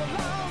lived a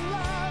long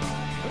life,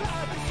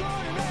 life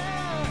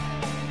extraordinary.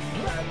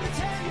 Let me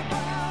tell you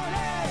about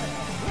it.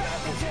 Let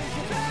me take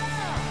you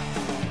there.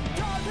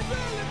 Does it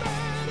really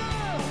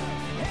matter?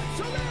 It's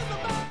all in the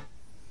mind.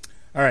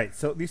 All right,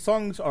 so these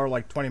songs are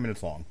like 20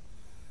 minutes long.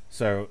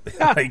 So,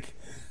 like,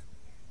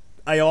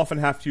 I often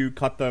have to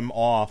cut them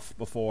off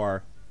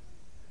before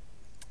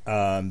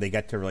they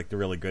get to, like, the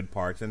really good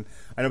parts. And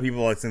I know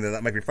people listening to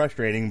that might be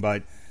frustrating,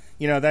 but,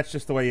 you know, that's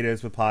just the way it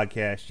is with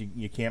podcasts.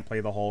 You can't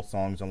play the whole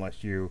songs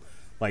unless you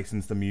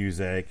license the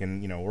music.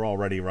 And, you know, we're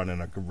already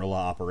running a guerrilla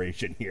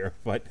operation here.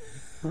 But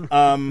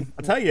I'll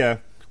tell you,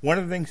 one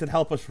of the things that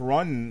help us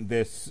run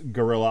this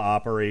guerrilla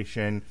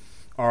operation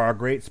are our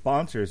great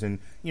sponsors. And,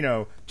 you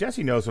know,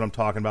 Jesse knows what I'm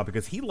talking about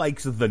because he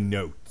likes the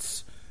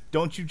notes.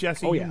 Don't you,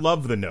 Jesse? Oh, yeah. You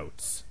love the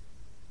notes.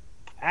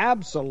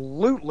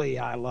 Absolutely,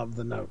 I love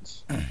the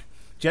notes.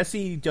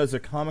 Jesse does a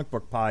comic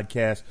book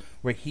podcast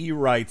where he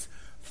writes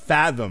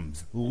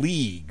fathoms,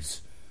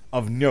 leagues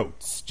of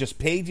notes. Just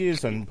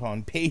pages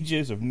upon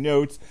pages of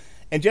notes.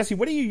 And, Jesse,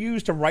 what do you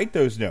use to write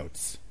those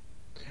notes?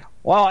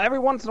 Well, every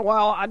once in a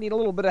while, I need a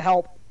little bit of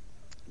help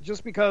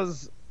just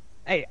because,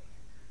 hey,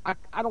 I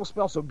don't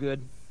spell so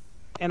good.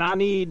 And I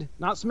need,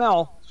 not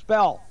smell,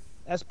 spell.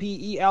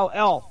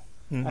 S-P-E-L-L.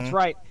 That's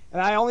right.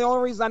 And the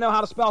only reason I know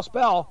how to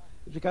spell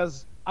is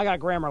because I got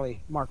Grammarly,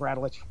 Mark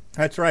Radulich.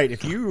 That's right.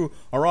 If you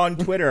are on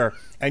Twitter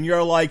and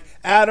you're like,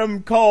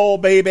 Adam Cole,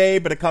 baby,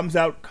 but it comes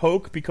out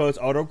Coke because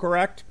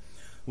autocorrect,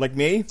 like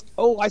me.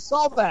 Oh, I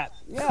saw that.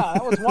 Yeah,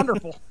 that was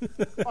wonderful.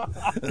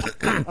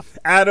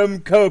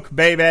 Adam Coke,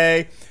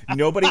 baby.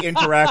 Nobody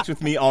interacts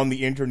with me on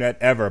the internet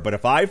ever, but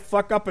if I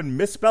fuck up and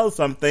misspell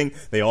something,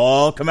 they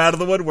all come out of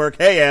the woodwork.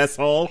 Hey,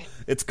 asshole,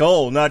 it's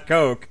Cole, not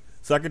Coke.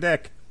 Suck a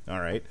dick. All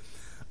right.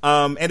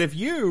 And if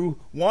you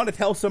want to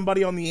tell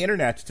somebody on the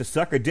internet to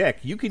suck a dick,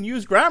 you can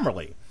use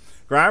Grammarly.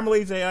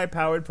 Grammarly's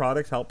AI-powered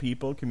products help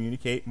people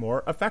communicate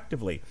more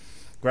effectively.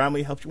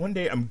 Grammarly helps you. One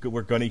day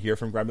we're going to hear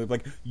from Grammarly,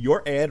 like,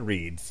 your ad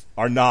reads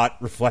are not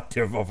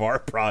reflective of our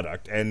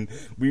product, and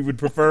we would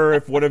prefer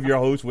if one of your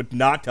hosts would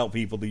not tell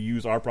people to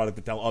use our product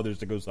to tell others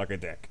to go suck a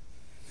dick.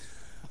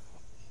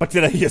 But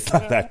today is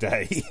not that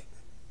day.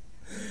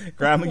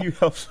 Grammarly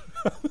helps...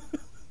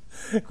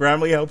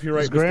 Grammarly helps you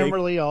write Does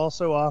Grammarly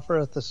also offer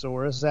a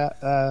thesaurus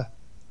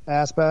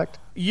aspect?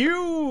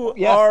 You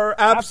are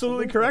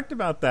absolutely correct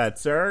about that,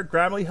 sir.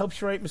 Grammarly helps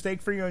you write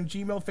mistake-free on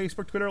Gmail,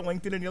 Facebook, Twitter,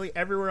 LinkedIn, and nearly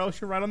everywhere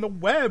else you write on the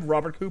web,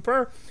 Robert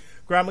Cooper.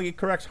 Grammarly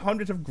corrects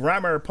hundreds of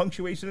grammar,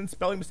 punctuation, and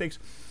spelling mistakes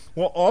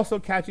while also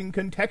catching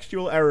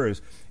contextual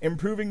errors,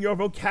 improving your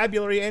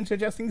vocabulary, and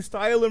suggesting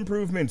style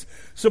improvements.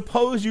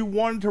 Suppose you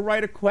wanted to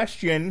write a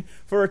question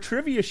for a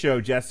trivia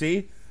show,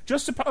 Jesse.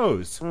 Just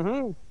suppose.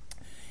 Mm-hmm.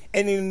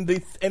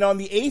 And on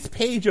the 8th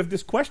page of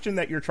this question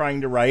that you're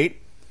trying to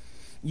write,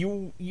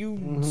 you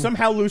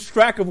somehow lose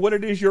track of what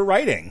it is you're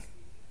writing.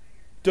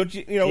 Don't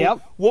you? You know,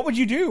 Yep. What would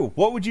you do?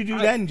 What would you do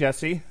then,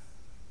 Jesse?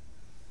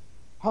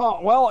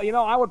 Well,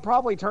 I would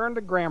probably turn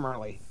to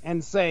Grammarly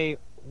and say,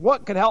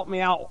 what could help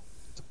me out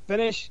to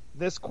finish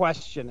this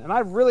question? And I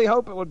really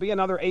hope it would be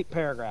another 8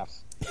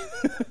 paragraphs.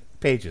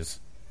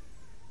 Pages.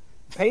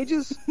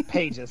 Pages?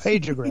 Pages.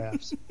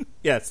 Pageographs.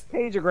 Yes.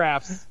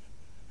 Pageographs.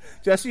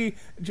 Jesse,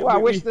 Well, I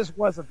wish this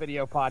was a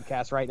video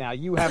podcast right now.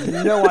 You have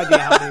no idea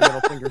how many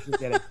little fingers you're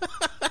getting.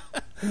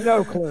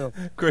 No clue.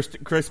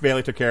 Chris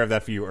Bailey took care of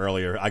that for you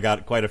earlier. I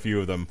got quite a few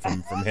of them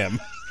from him.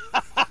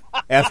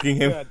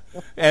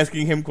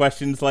 asking him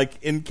questions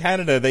like, in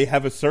Canada they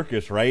have a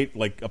circus, right?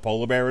 Like a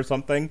polar bear or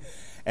something.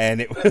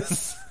 And it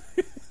was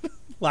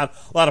a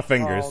lot of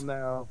fingers.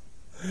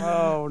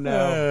 Oh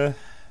no.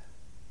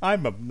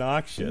 I'm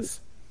obnoxious.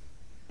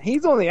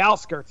 He's on the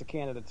outskirts of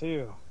Canada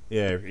too.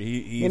 Yeah,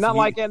 he's not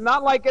like in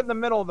the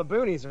middle of the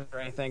boonies or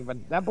anything,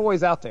 but that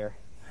boy's out there.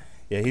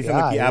 Yeah, he's in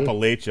like the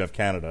Appalachia of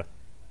Canada.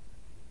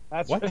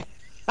 That's what?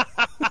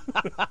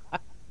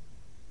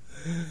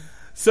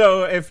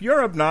 So if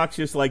you're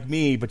obnoxious like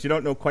me, but you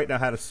don't quite know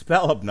how to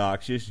spell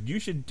obnoxious, you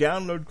should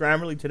download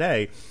Grammarly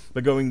today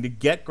by going to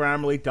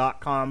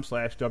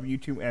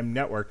getgrammarly.com/W2M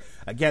Network.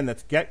 Again,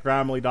 that's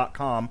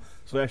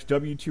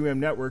getgrammarly.com/W2M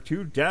Network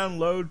to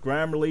download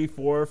Grammarly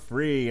for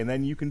free, and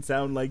then you can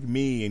sound like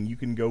me, and you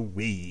can go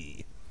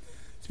wee.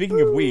 Speaking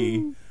of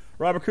wee,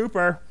 Robert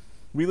Cooper,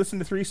 we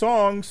listened to 3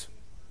 songs.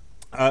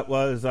 It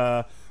was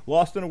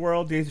Lost in a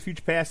World, Days of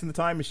Future Past, and The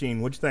Time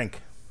Machine. What'd you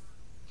think?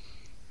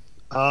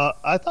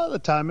 I thought The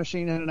Time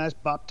Machine had a nice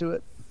bop to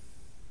it.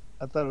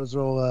 I thought it was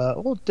a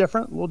little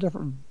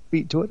different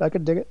beat to it. I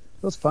could dig it.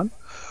 It was fun.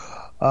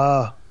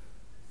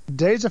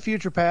 Days of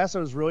Future Past, I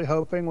was really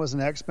hoping was an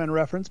X-Men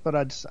reference, but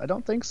I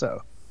don't think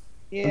so.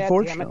 Yeah,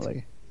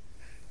 unfortunately.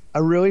 I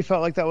really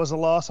felt like that was a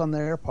loss on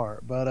their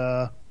part,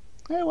 but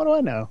hey, what do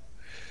I know?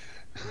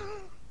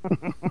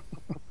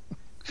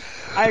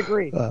 I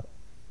agree.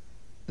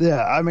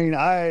 Yeah, I mean,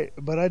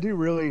 but I do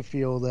really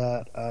feel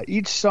that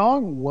each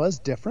song was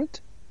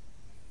different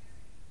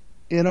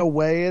in a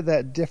way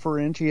that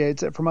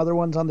differentiates it from other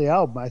ones on the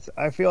album.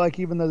 I feel like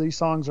even though these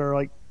songs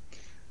are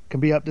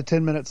can be up to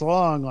 10 minutes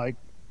long,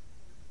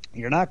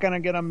 you're not going to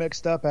get them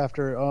mixed up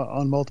after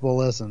on multiple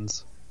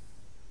listens.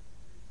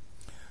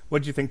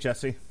 What did you think,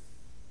 Jesse?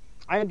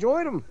 I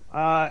enjoyed them.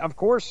 Of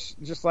course,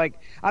 just I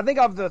think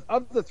of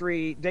the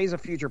 3, Days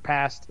of Future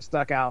Past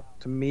stuck out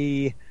to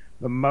me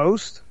the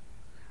most.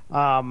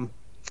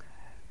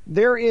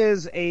 There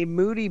is a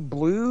Moody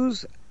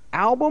Blues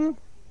album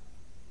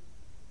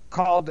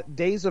called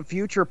Days of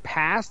Future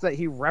Past that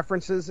he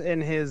references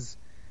in his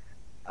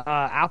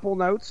Apple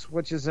Notes,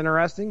 which is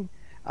interesting.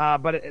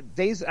 But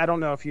Days, I don't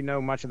know if you know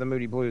much of the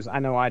Moody Blues. I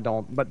know I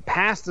don't. But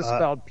Past is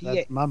spelled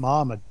P-A. My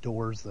mom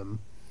adores them.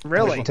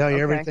 Really? I can tell you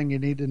everything you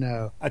need to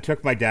know. I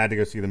took my dad to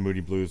go see the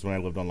Moody Blues when I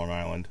lived on Long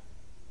Island.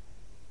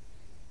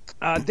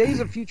 Days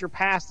of Future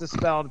Past is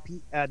spelled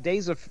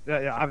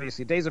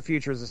obviously Days of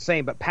Future is the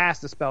same, but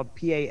Past is spelled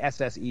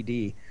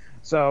P-A-S-S-E-D.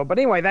 So, but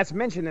anyway, that's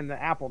mentioned in the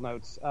Apple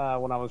Notes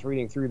when I was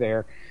reading through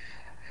there.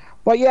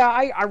 But yeah,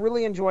 I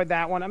really enjoyed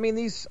that one. I mean,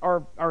 these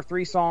are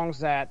 3 songs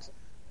that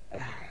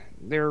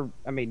to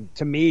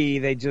me,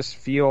 they just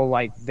feel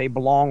like they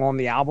belong on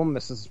the album.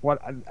 This is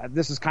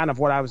kind of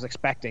what I was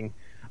expecting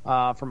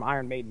from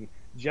Iron Maiden,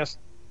 just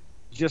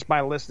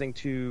by listening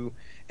to.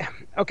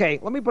 Okay,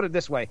 let me put it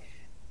this way.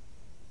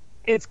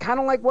 It's kind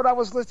of like what I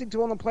was listening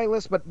to on the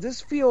playlist, but this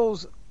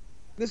feels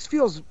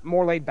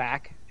more laid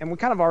back, and we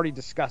kind of already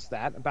discussed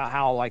that about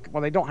how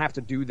they don't have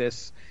to do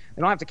this,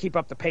 they don't have to keep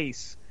up the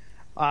pace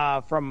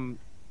from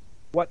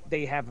what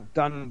they have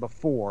done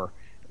before.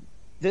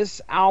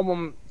 This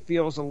album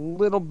feels a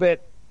little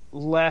bit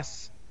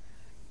less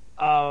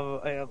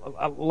of a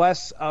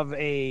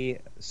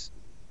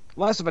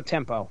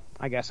tempo,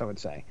 I guess I would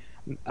say,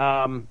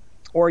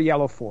 or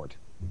Yellow Ford,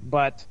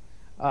 but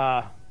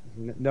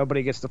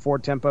nobody gets the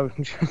Ford tempo.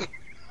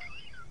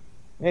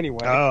 Anyway.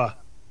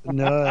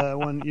 No, that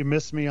one, you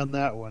missed me on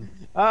that one.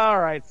 All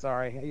right,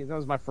 sorry. That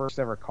was my first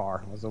ever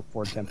car. It was a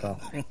Ford Tempo.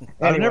 Anyway.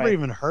 I've never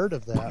even heard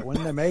of that. When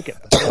did they make it?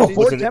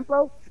 Ford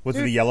Tempo? Was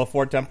it a yellow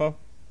Ford Tempo?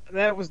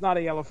 That was not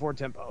a yellow Ford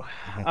Tempo.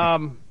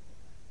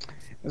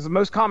 It was the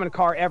most common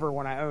car ever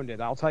when I owned it.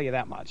 I'll tell you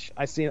that much.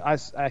 I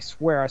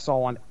swear I saw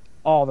one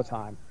all the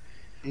time.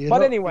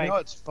 Anyway. You know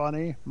what's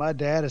funny? My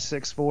dad is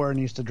 6'4" and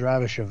used to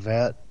drive a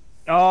Chevette.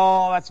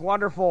 Oh, that's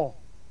wonderful.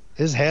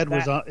 His head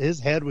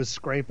was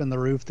scraping the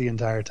roof the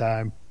entire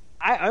time.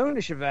 I owned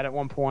a Chevette at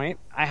one point.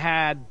 I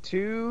had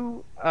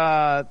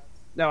I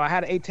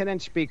had a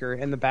 10-inch speaker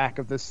in the back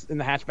of in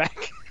the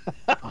hatchback.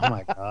 Oh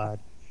my God.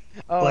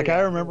 Oh, yeah.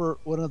 I remember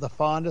one of the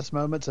fondest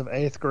moments of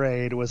 8th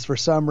grade was for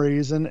some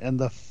reason in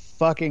the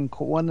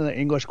one of the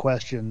English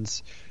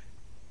questions,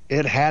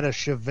 it had a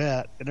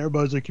Chevette, and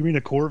everybody's like, "You mean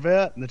a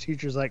Corvette?" And the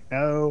teacher's like,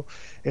 "No,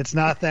 it's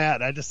not that."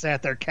 And I just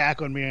sat there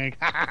cackling, being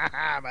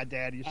like, my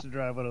dad used to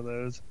drive one of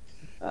those.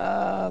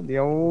 The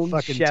old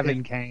fucking Chevy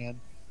tin can.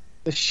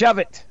 The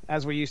Shove-It,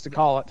 as we used to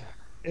call it.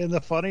 And the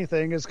funny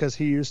thing is, because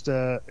he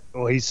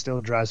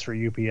still drives for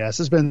UPS.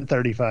 It's been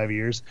 35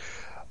 years.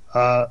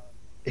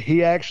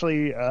 He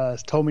actually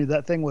told me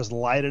that thing was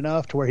light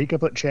enough to where he could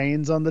put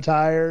chains on the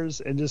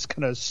tires and just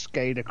kind of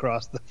skate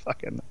across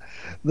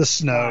the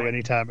snow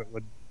anytime it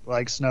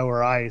would snow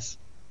or ice.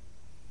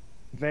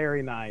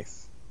 Very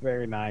nice.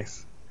 Very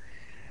nice.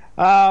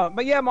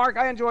 But yeah, Mark,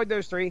 I enjoyed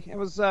those 3. It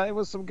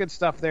was some good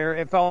stuff there.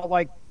 It felt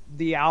like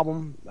the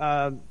album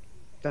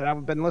that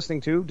I've been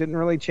listening to didn't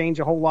really change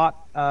a whole lot.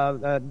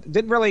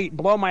 Didn't really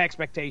blow my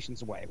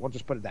expectations away. We'll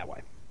just put it that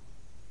way.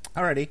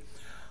 Alrighty.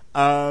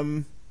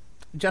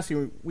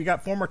 Jesse, we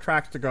got 4 more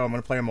tracks to go. I'm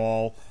going to play them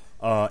all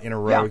in a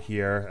row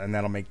here, and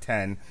that'll make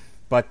 10.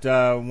 But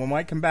when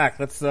I come back,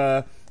 let's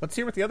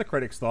hear what the other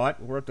critics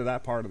thought. We're up to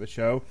that part of the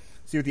show.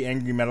 See what the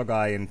Angry Metal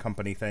Guy and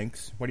company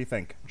thinks. What do you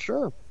think?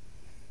 Sure.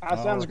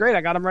 That sounds great.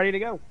 I got them ready to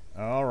go.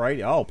 All right.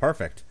 Oh,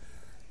 perfect.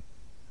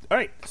 All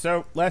right.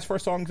 So, last 4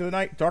 songs of the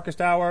night.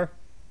 Darkest Hour,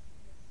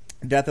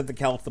 Death of the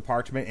Celts, The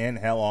Parchment, and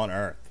Hell on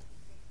Earth.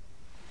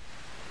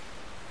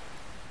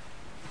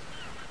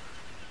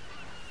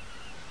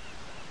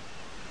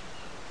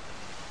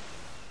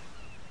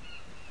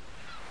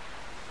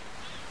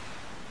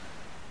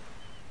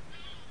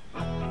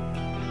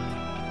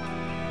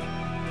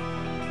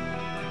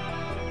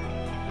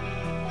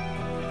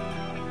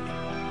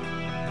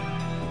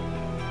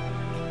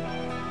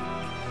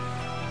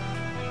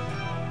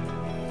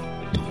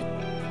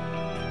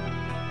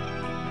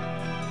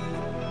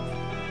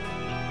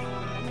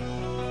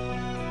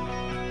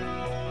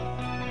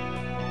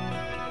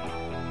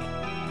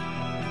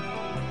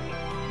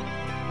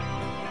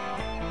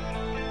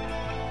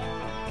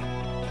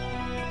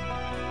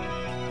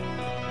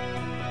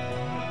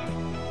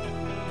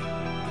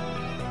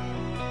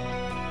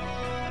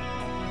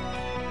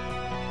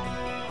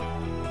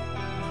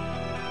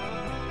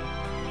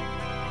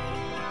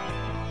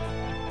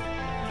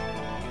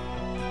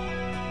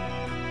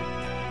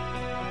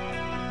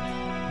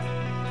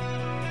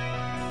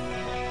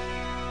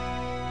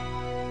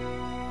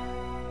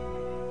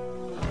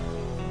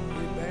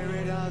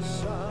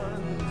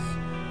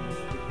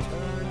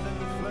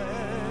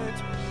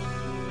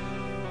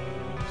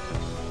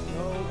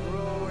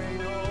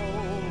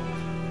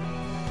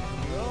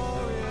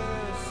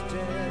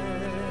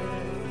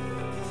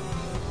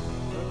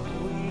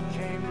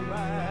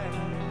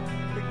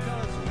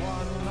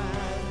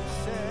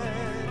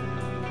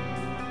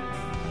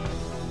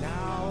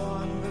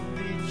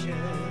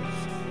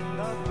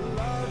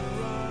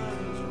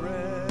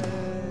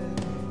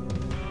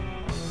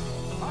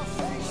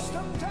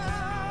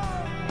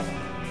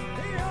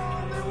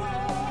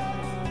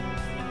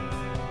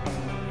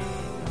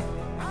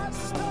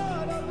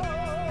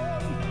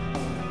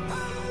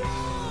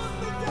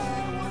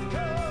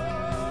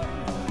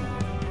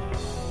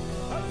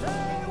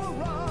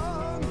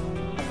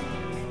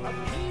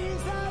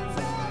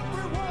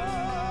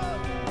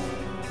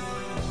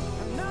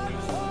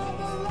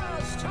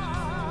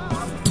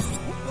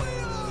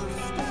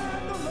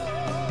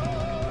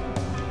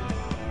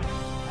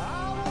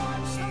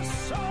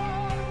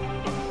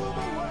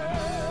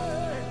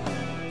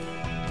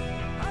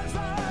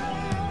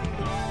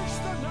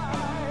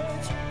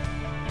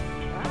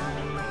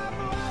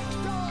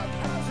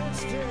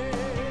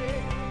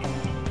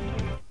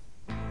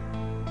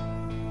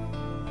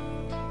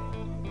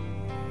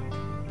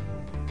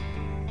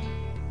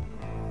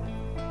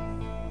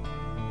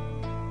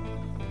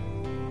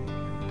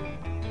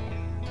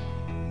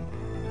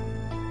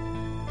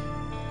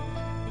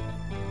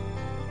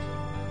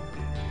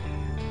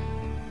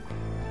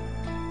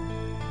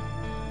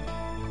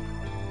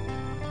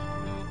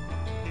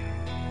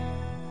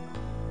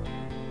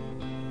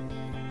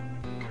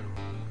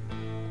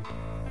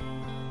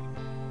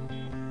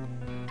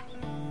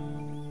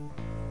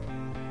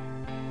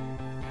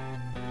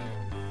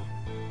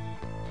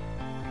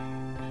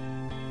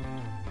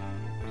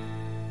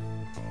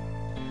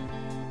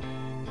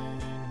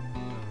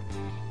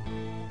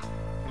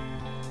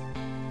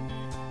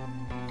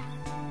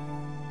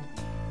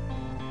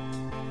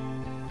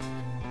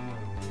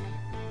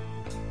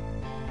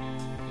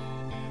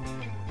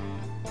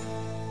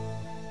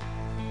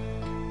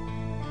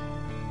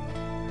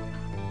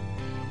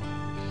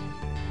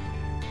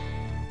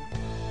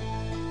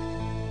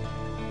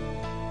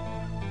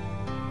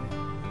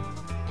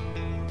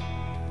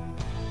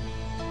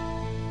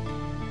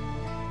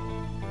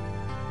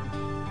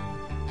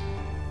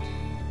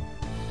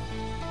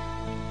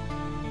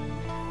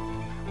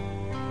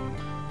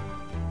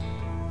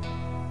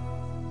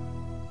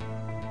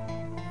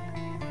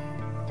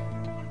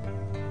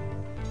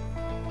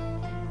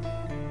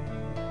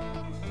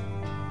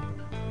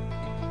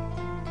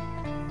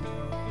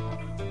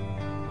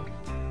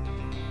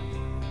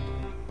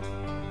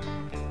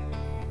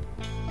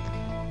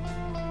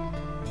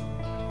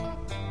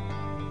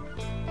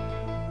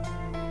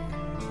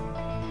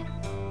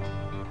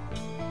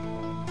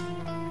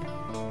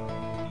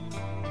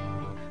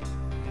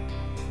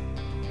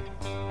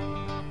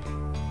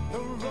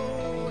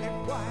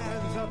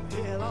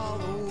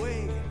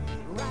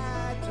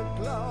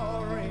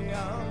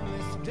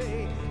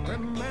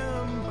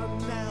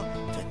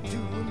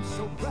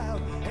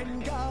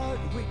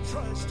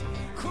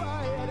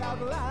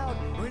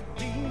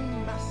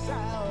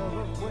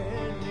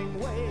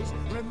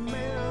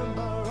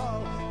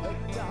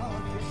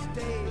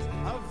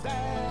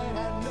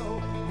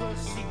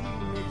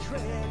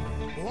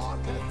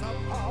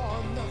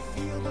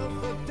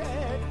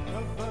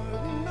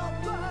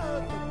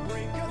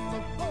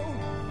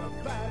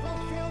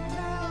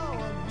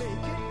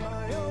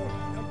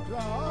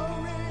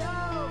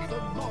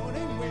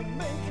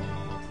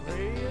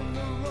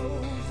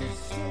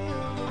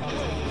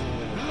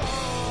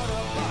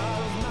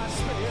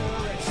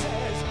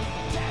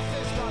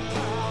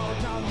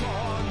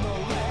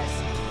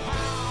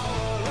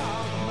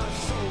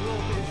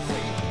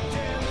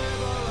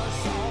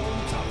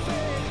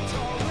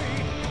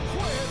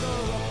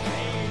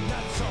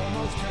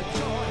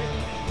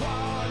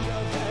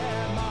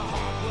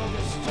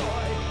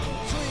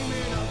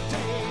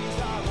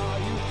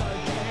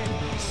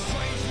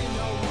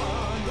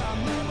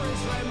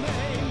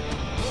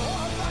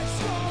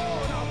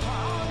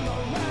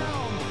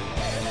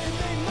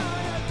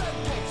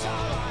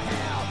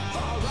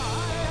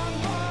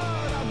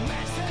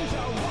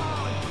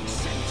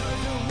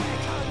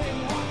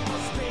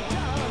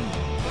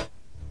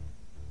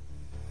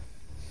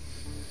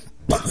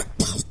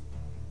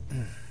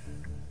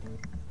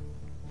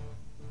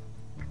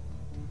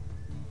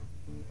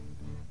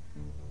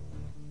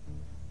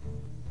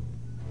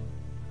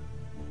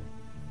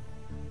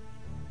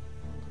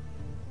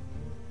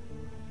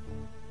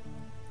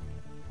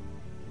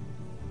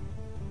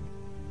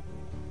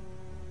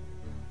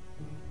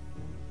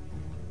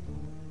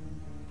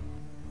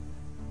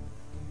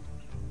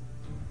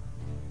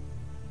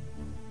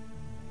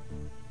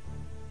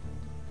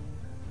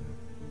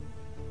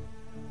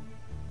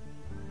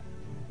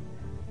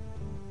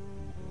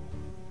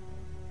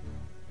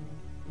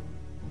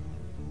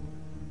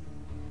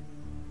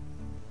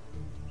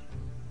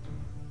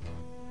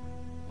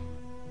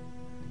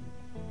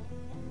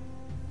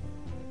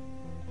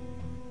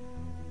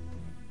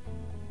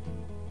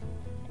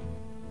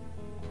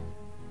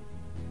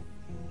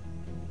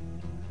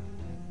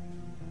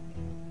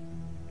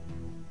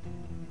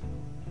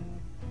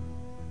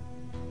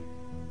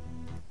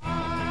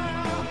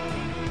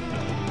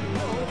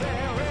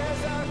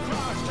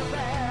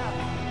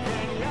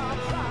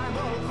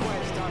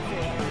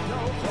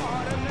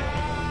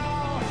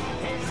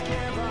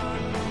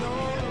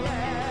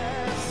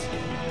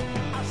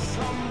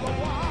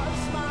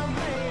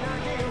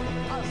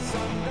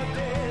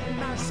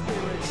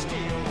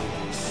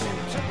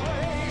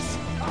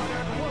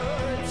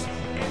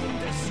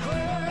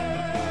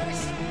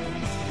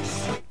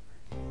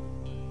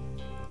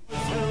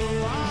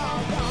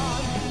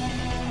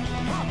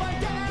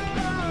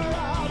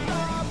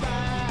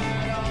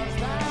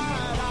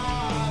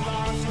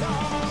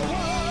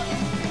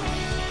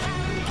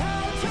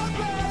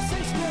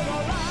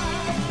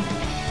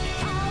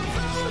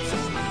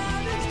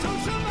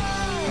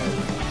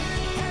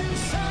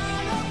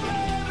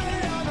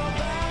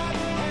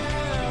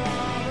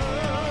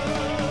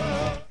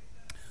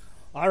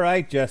 All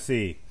right,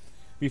 Jesse.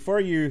 Before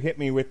you hit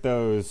me with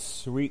those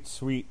sweet,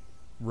 sweet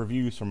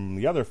reviews from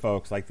the other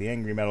folks, like the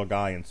Angry Metal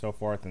Guy and so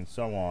forth and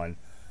so on,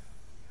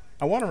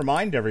 I want to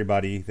remind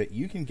everybody that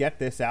you can get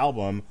this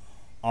album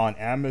on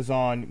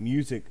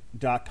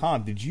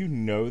AmazonMusic.com. Did you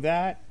know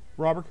that,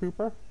 Robert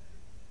Cooper?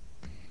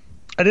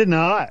 I did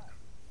not.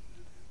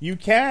 You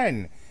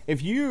can.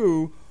 If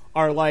you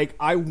are like,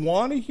 I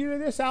want to hear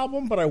this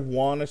album, but I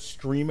want to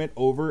stream it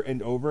over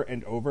and over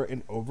and over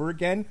and over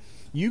again,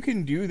 you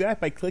can do that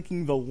by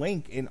clicking the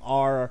link in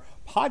our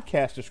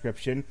podcast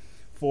description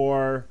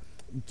for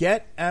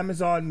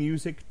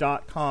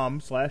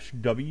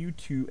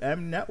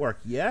getamazonmusic.com/W2M network.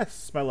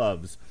 Yes, my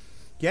loves.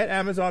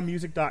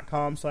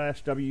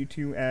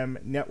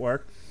 Getamazonmusic.com/W2M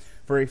network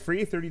for a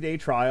free 30-day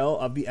trial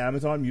of the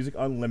Amazon Music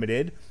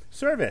Unlimited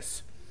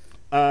service.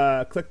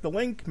 Click the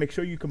link, make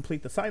sure you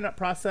complete the sign-up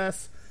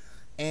process,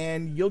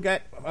 and you'll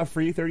get a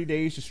free 30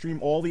 days to stream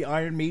all the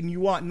Iron Maiden you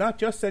want. Not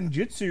just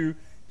Senjutsu,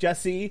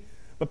 Jesse,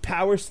 but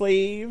Power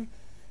Slave,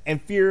 and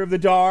Fear of the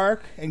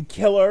Dark, and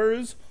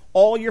Killers.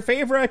 All your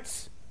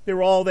favorites.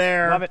 They're all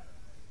there. Love it.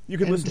 You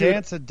can listen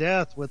Dance to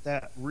Death with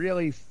that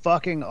really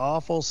fucking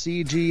awful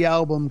CG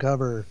album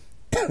cover.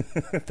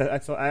 I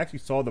actually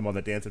saw them on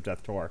the Dance of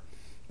Death tour.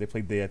 They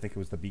played I think it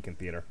was the Beacon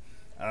Theater.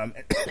 In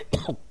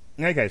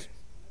any case,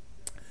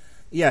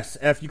 yes,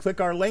 if you click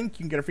our link,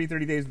 you can get a free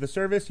 30 days of the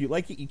service. You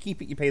like it, you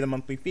keep it, you pay the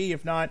monthly fee.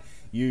 If not,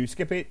 you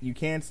skip it, you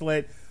cancel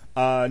it.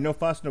 No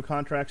fuss, no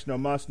contracts, no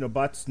muss, no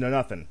buts, no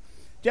nothing.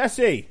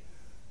 Jesse,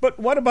 but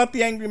what about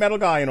the Angry Metal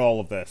Guy in all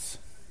of this?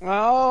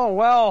 Oh,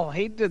 well,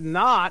 they did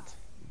not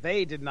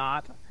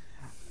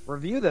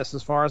review this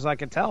as far as I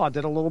could tell. I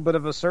did a little bit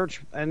of a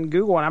search in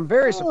Google, and I'm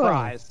very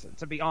surprised,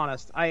 to be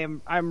honest.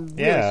 I'm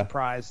really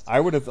surprised. I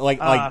would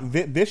have,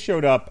 this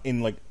showed up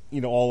in,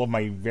 all of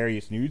my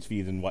various news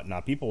feeds and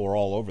whatnot. People were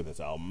all over this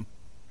album.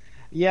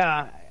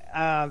 Yeah,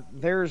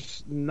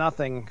 there's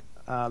nothing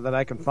that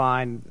I can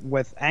find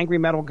with Angry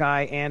Metal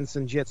Guy and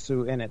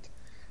Senjutsu in it.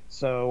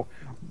 So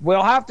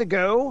we'll have to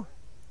go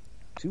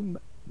to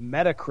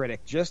Metacritic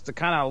just to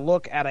kind of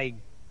look at a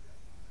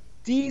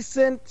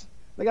decent...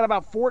 They got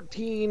about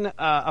 14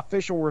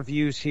 official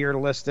reviews here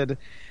listed.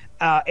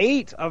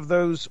 8 of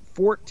those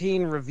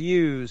 14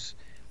 reviews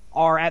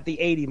are at the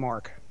 80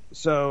 mark.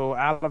 So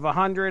out of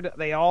 100,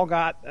 they all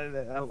got...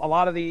 a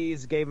lot of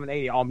these gave them an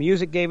 80.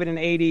 AllMusic gave it an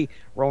 80.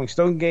 Rolling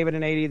Stone gave it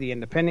an 80. The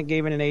Independent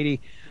gave it an 80.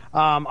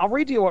 I'll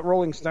read to you what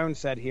Rolling Stone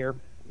said here.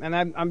 And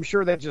I'm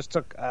sure they just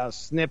took a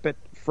snippet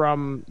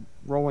from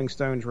Rolling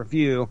Stone's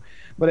review.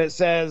 But it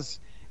says,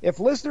 if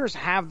listeners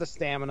have the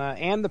stamina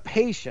and the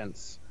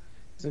patience,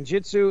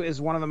 Senjutsu is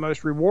one of the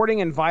most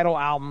rewarding and vital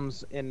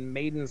albums in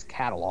Maiden's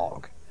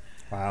catalog.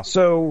 Wow.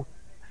 So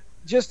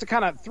just to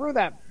kind of throw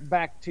that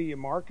back to you,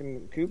 Mark,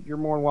 and Coop, you're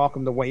more than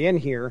welcome to weigh in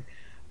here.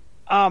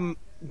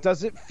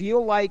 Does it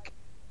feel like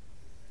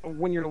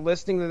when you're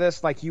listening to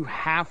this, like you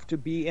have to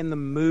be in the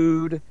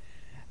mood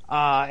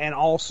and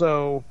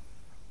also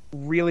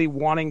really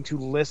wanting to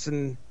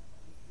listen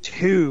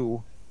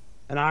to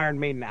an Iron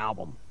Maiden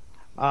album?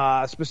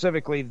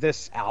 Specifically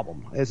this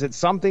album. Is it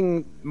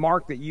something,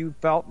 Mark, that you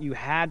felt you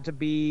had to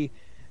be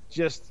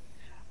just,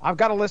 I've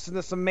got to listen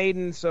to some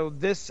Maiden, so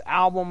this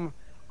album,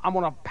 I'm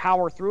going to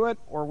power through it?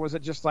 Or was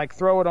it just like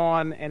throw it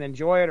on and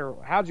enjoy it? Or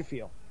how'd you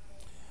feel?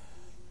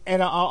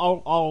 And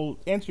I'll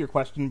answer your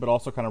question, but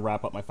also kind of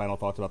wrap up my final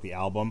thoughts about the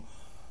album.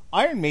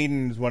 Iron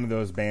Maiden is one of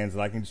those bands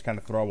that I can just kind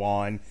of throw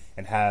on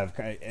and have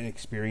an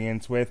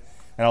experience with,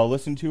 and I'll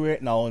listen to it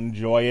and I'll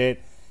enjoy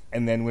it,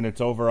 and then when it's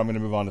over, I'm going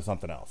to move on to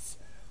something else.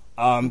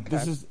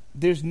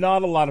 There's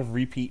not a lot of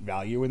repeat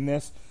value in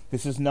this.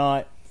 This is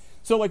not...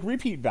 So,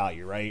 repeat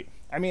value, right?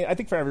 I mean, I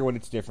think for everyone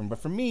it's different, but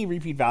for me,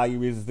 repeat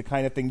value is the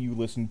kind of thing you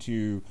listen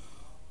to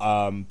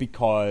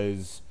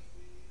because...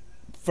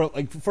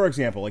 For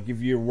example, if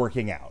you're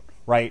working out,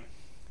 right?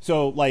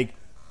 So,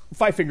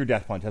 Five Finger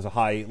Death Punch has a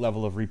high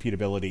level of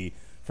repeatability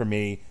for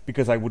me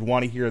because I would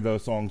want to hear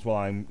those songs while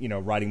I'm,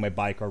 riding my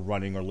bike or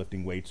running or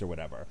lifting weights or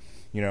whatever,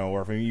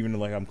 or if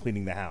I'm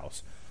cleaning the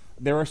house.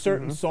 There are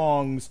certain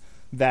songs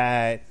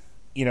that,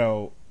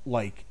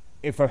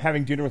 if I'm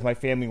having dinner with my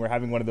family, we're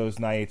having one of those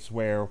nights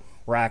where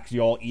we're actually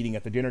all eating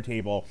at the dinner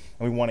table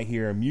and we want to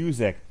hear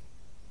music.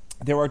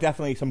 There are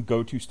definitely some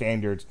go-to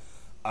standards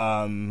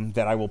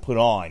that I will put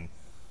on.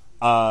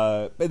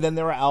 But then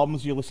there are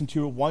albums you listen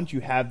to once,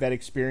 you have that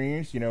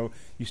experience, you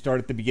start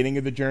at the beginning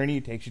of the journey,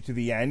 it takes you to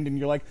the end, and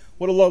you're like,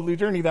 what a lovely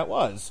journey that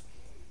was.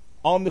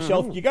 On the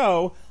shelf you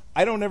go,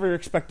 I don't ever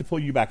expect to pull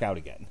you back out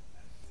again.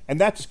 And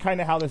that's kind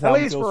of how this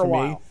album feels for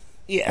me.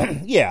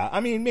 Yeah. I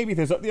mean,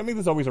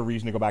 there's always a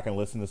reason to go back and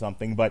listen to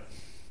something, but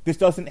this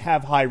doesn't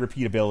have high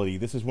repeatability.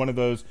 This is one of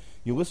those,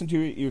 you listen to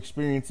it, you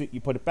experience it,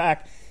 you put it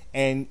back,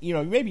 and,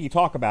 maybe you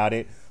talk about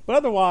it, but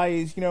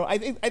otherwise,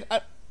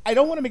 I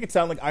don't want to make it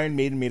sound like Iron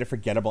Maiden made a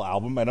forgettable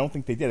album. I don't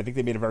think they did. I think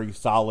they made a very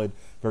solid,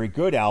 very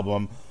good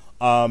album.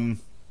 And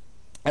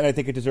I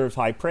think it deserves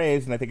high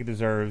praise, and I think it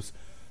deserves,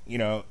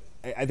 I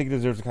think it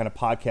deserves the kind of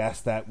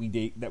podcast that we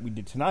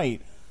did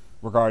tonight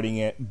regarding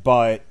it.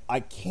 But I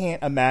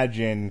can't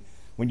imagine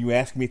when you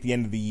ask me at the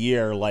end of the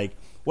year,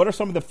 what are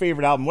some of the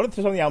favorite albums? What are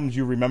some of the albums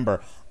you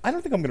remember? I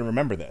don't think I'm going to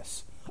remember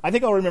this. I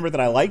think I'll remember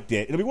that I liked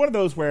it. It'll be one of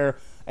those where,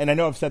 and I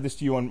know I've said this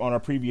to you on our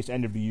previous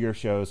end of the year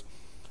shows,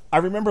 I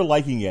remember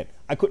liking it.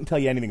 I couldn't tell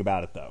you anything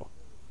about it, though.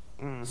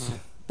 Mm-hmm.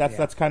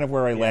 That's kind of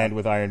where I land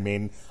with Iron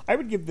Maiden. I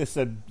would give this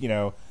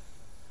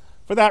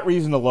for that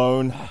reason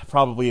alone,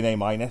 probably an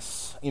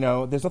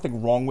A-. There's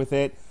nothing wrong with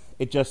it.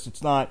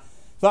 It's not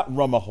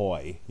rum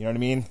ahoy. You know what I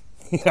mean?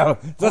 It's not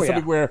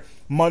something where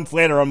months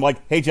later I'm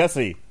like, hey,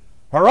 Jesse,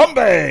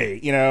 Harambe!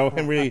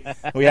 And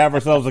we have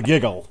ourselves a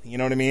giggle. You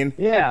know what I mean?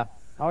 Yeah.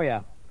 Oh,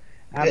 yeah.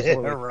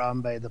 Absolutely.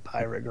 Harambe, the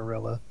pirate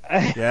gorilla.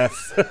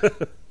 Yes.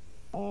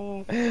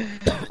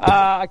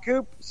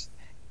 Coop,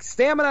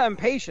 stamina and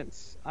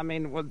patience. I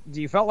mean,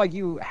 do you felt like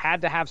you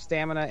had to have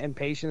stamina and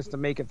patience to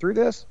make it through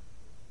this?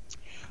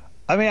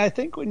 I mean, I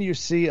think when you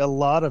see a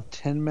lot of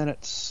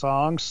 10-minute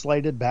songs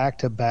slated back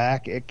to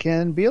back, it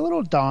can be a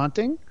little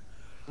daunting,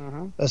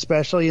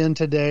 especially in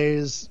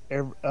today's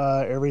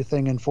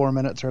everything in 4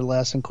 minutes or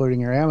less, including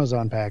your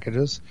Amazon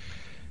packages.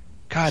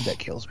 God, that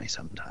kills me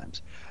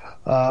sometimes.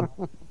 I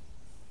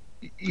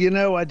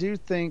do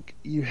think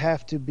you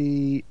have to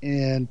be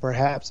in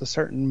perhaps a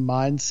certain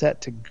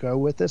mindset to go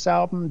with this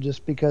album,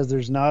 just because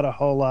there's not a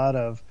whole lot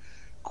of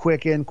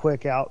quick in,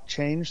 quick out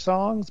change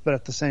songs. But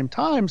at the same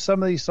time,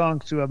 some of these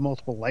songs do have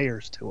multiple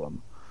layers to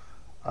them,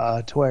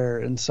 to where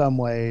in some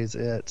ways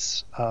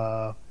it's,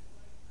 to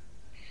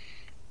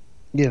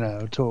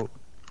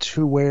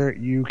where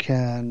you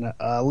can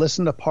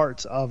listen to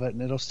parts of it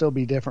and it'll still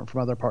be different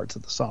from other parts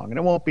of the song, and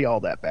it won't be all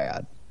that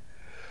bad.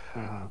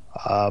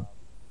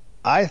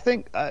 I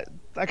think I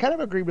kind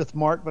of agree with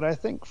Mark, but I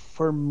think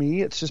for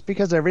me, it's just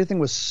because everything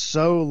was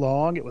so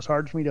long, it was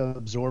hard for me to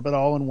absorb it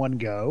all in one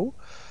go.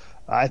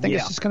 I think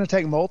it's just going to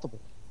take multiple.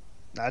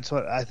 That's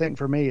what I think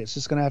for me. It's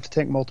just going to have to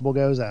take multiple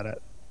goes at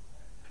it.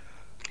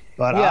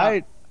 But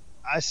I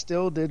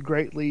still did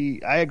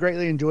greatly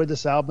enjoyed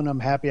this album. I'm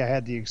happy I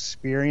had the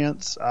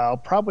experience. I'll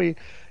probably,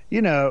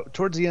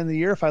 towards the end of the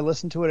year, if I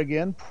listen to it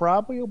again,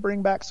 probably will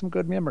bring back some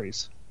good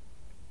memories.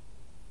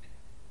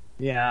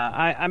 Yeah,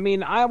 I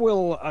mean, I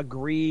will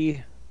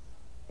agree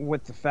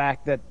with the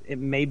fact that it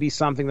may be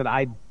something that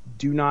I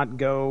do not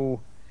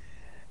go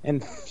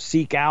and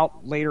seek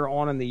out later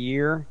on in the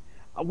year.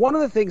 One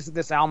of the things that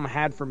this album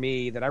had for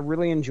me that I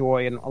really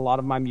enjoy in a lot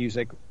of my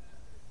music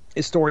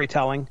is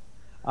storytelling.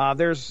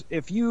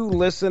 If you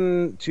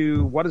listen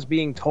to what is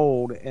being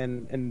told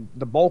in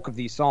the bulk of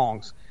these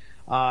songs,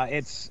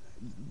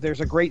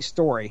 there's a great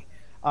story.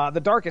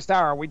 The Darkest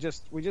Hour, we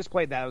just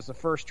played that. It was the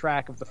first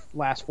track of the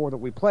last four that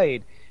we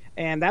played.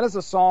 And that is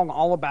a song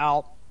all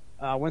about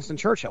Winston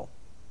Churchill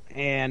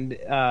and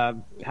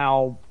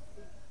how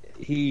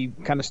he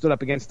kind of stood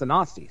up against the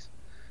Nazis.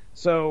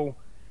 So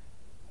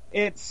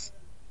it's,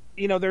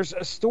 there's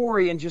a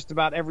story in just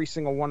about every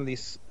single one of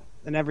these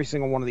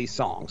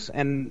songs,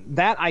 and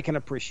that I can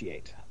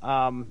appreciate.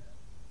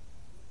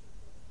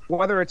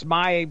 Whether it's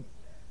my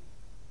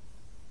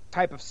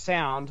type of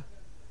sound,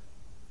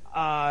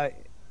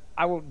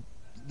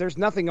 there's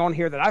nothing on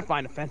here that I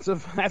find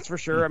offensive. That's for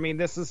sure. I mean,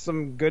 this is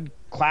some good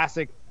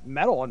classic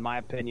metal, in my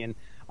opinion.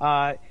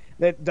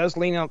 That does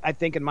lean, I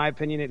think, in my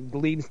opinion, it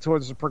leans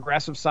towards the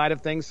progressive side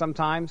of things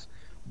sometimes.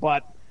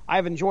 But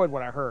I've enjoyed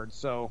what I heard.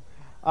 So,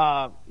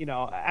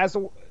 as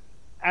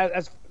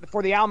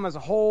for the album as a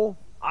whole,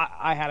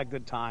 I had a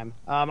good time.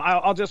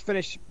 I'll just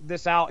finish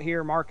this out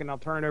here, Mark, and I'll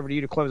turn it over to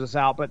you to close us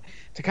out. But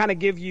to kind of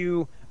give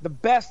you the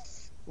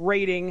best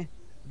rating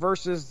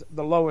versus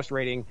the lowest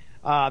rating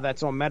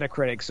that's on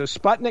Metacritic. So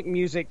Sputnik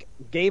Music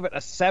gave it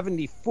a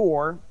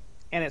 74,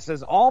 and it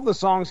says all the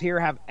songs here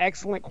have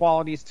excellent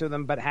qualities to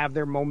them, but have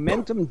their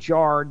momentum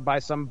jarred by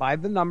some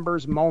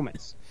by-the-numbers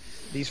moments.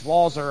 These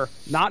flaws are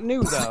not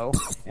new, though,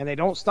 and they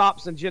don't stop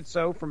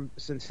Senjutsu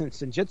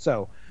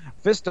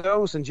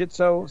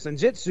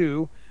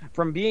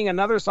from being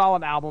another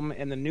solid album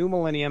in the new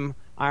Millennium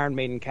Iron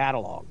Maiden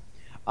catalog.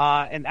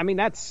 And I mean,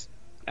 that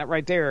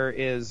right there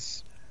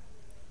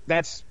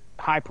that's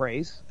high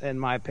praise, in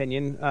my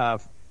opinion.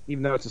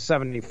 Even though it's a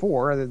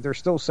 74, they're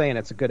still saying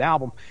it's a good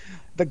album.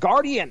 The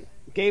Guardian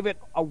gave it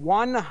a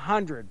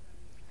 100.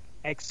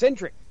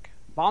 Eccentric,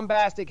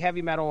 bombastic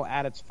heavy metal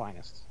at its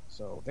finest.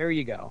 So there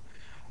you go.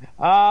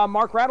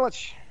 Mark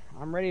Radulich,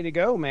 I'm ready to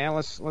go, man.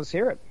 Let's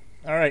hear it.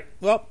 All right.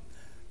 Well,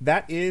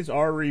 that is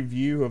our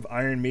review of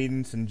Iron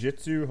Maiden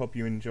Senjutsu. Hope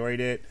you enjoyed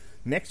it.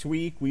 Next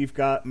week, we've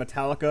got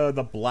Metallica,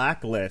 The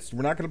Blacklist.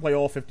 We're not going to play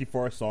all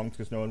 54 songs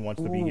because no one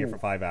wants to be here for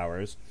 5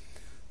 hours.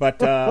 But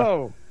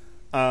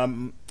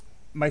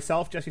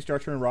myself, Jesse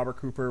Starcher, and Robert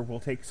Cooper will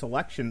take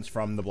selections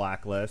from The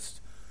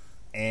Blacklist,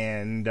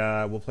 and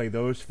we'll play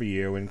those for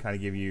you and kind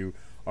of give you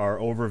our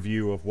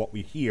overview of what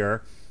we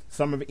hear.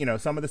 Some of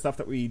the stuff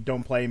that we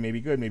don't play may be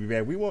good, maybe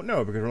bad. We won't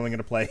know because we're only going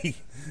to play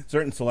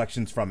certain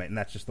selections from it, and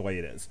that's just the way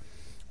it is.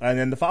 And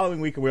then the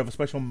following week, we have a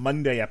special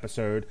Monday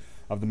episode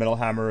of the Metal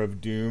Hammer of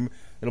Doom.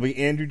 It'll be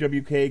Andrew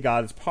WK,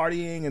 God is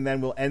Partying, and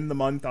then we'll end the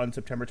month on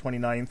September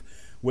 29th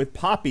with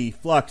Poppy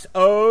Flux.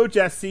 Oh,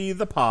 Jesse,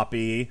 the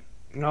Poppy.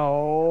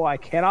 No, I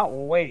cannot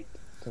wait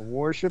to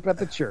worship at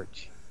the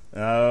church.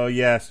 Oh,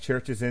 yes,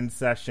 church is in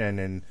session,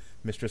 and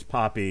Mistress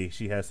Poppy,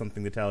 she has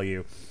something to tell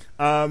you.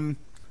 And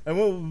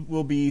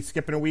we'll be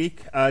skipping a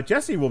week.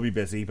 Jesse will be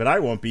busy, but I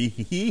won't be.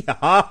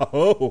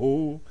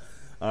 Hee-ha-ho.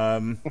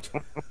 Too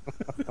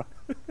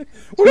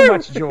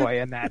much joy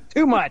in that.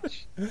 Too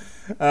much.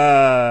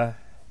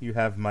 You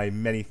have my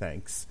many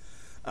thanks.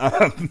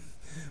 But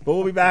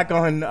we'll be back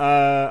on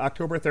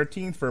October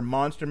 13th for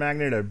Monster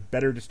Magnet, A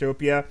Better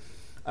Dystopia.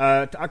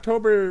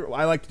 October,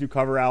 I like to do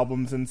cover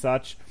albums and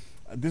such.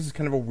 This is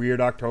kind of a weird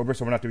October,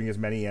 so we're not doing as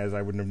many as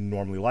I would have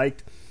normally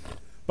liked.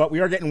 But we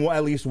are getting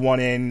at least one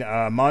in.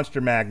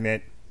 Monster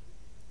Magnet,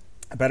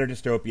 A Better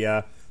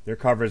Dystopia, their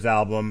covers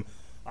album,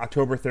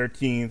 October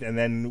 13th, and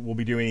then we'll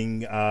be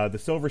doing the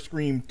Silver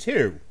Scream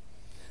 2.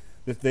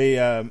 That they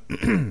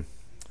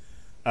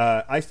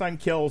Einstein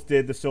Kills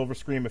did the Silver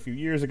Scream a few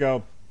years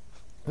ago.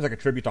 It was like a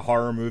tribute to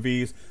horror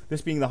movies.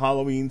 This being the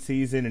Halloween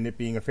season and it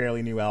being a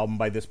fairly new album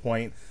by this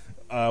point,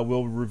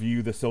 we'll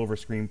review the Silver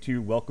Scream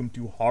 2, Welcome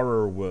to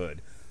Horrorwood.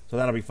 So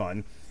that'll be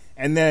fun.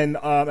 And then,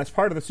 as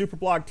part of the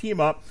Superblog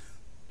team-up,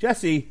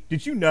 Jesse,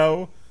 did you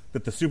know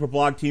that the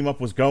Superblog team-up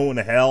was going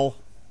to hell?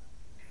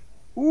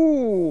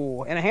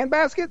 Ooh, in a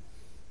handbasket?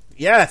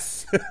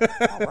 Yes!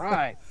 All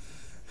right.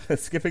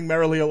 Skipping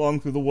merrily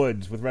along through the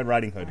woods with Red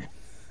Riding Hood.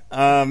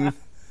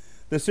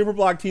 The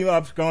Superblog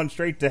team-up's gone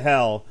straight to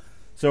hell.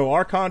 So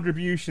our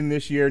contribution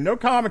this year, no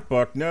comic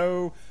book,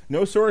 no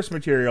source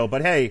material,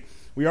 but hey,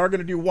 we are going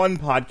to do one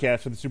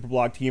podcast for the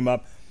Superblog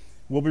team-up.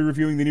 We'll be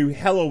reviewing the new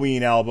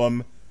Halloween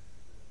album,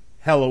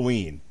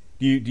 Halloween.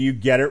 Do you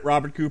get it,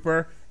 Robert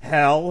Cooper?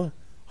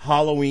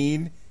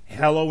 Halloween.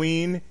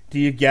 Do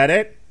you get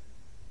it?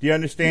 Do you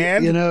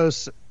understand? You know,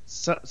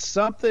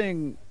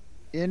 something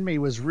in me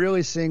was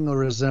really seeing the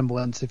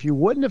resemblance. If you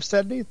wouldn't have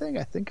said anything,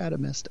 I think I'd have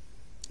missed it.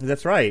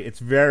 That's right. It's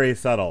very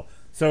subtle.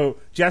 So,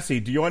 Jesse,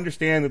 do you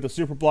understand that the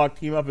Superblog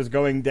team-up is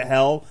going to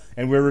hell,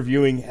 and we're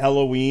reviewing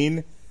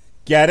Halloween?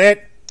 Get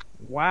it?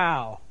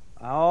 Wow.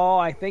 Oh,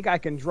 I think I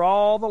can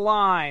draw the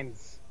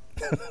lines.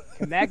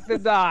 Connect the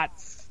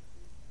dots.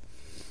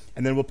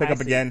 And then we'll pick up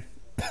again.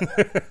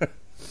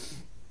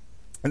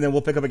 And then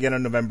we'll pick up again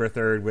on November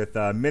 3rd with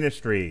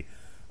Ministry,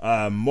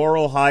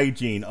 Moral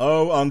Hygiene.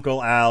 Oh,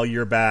 Uncle Al,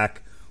 you're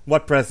back.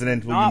 What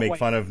president will you make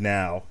fun of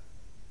now?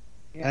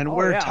 Yeah, and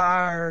we're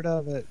tired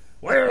of it.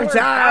 We're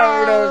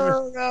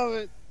tired of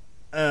it.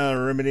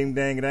 Rim-a-ding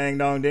dang a dang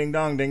dong ding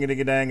dong ding a ding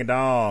a dang a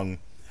dong.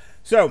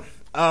 So,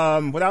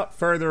 without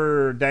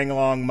further dang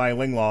along my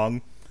ling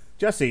long,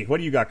 Jesse, what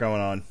do you got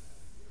going on?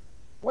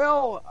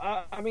 Well,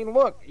 I mean,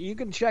 look, you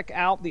can check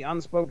out the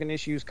Unspoken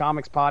Issues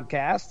Comics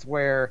podcast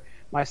where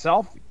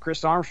myself,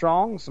 Chris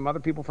Armstrong, some other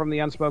people from the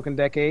Unspoken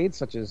Decade,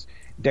 such as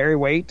Derry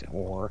Waite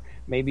or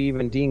maybe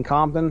even Dean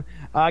Compton,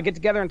 get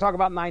together and talk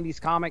about 90s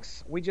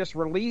comics. We just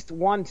released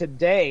one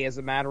today, as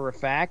a matter of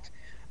fact.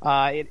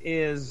 It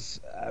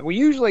is, we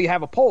usually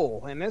have a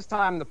poll, and this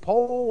time the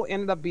poll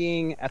ended up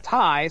being a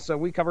tie, so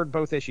we covered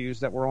both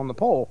issues that were on the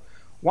poll.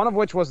 One of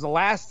which was the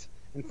last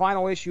and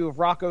final issue of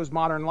Rocko's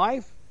Modern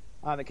Life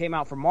that came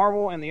out from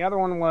Marvel, and the other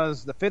one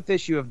was the 5th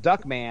issue of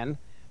Duckman,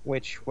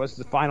 which was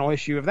the final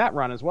issue of that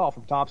run as well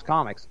from Topps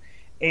Comics.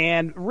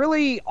 And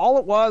really, all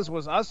it was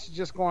us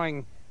just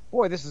going,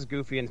 boy, this is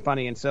goofy and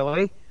funny and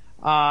silly.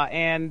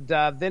 And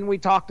then we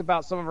talked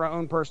about some of our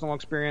own personal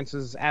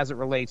experiences as it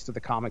relates to the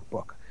comic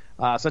book,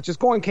 such as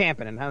going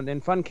camping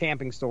and fun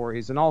camping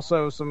stories, and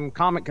also some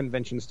comic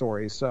convention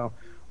stories. So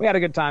we had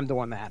a good time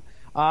doing that.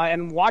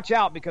 And watch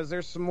out, because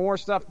there's some more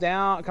stuff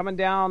coming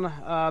down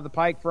the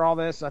pike for all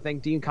this. I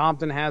think Dean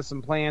Compton has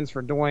some plans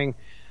for doing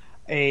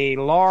a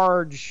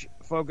large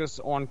focus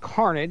on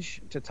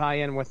Carnage to tie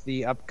in with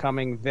the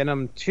upcoming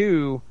Venom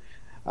 2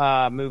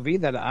 movie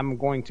that I'm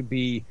going to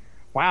be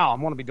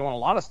doing a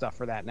lot of stuff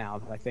for that now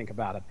that I think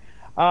about it.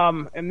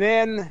 And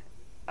then,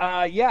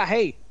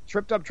 hey,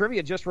 Tripped Up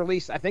Trivia just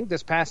released, I think,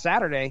 this past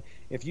Saturday.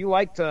 If you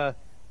like to,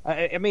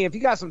 if you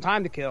got some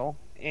time to kill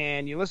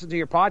and you listen to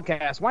your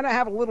podcast, why not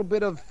have a little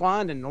bit of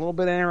fun and a little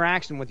bit of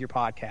interaction with your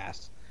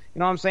podcast? You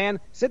know what I'm saying?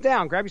 Sit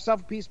down, grab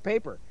yourself a piece of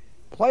paper,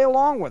 play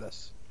along with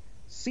us.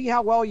 See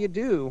how well you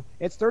do.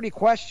 It's 30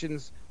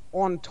 questions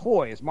on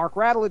toys. Mark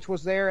Radulich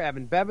was there.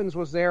 Evan Bevins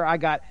was there. I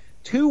got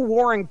 2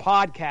 warring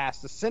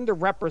podcasts to send a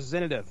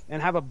representative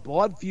and have a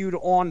blood feud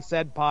on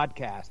said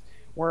podcast,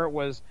 where it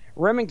was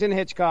Remington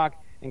Hitchcock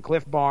and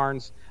Cliff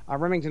Barnes.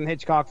 Remington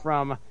Hitchcock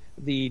from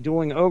the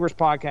Dueling Ogres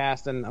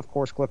podcast, and of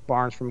course Cliff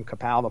Barnes from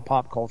Kapow, the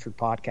Pop Culture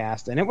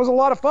podcast. And it was a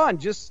lot of fun.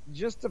 Just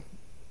to,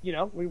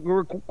 we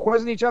were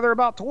quizzing each other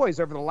about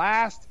toys over the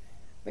last,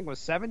 I think it was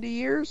 70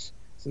 years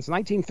since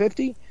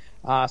 1950.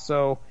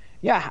 So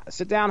yeah,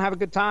 sit down, have a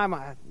good time.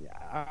 I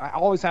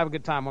always have a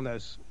good time on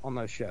those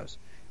shows.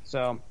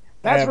 So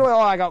that's really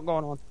all I got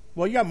going on.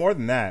 Well, you got more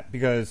than that,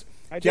 because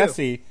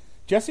Jesse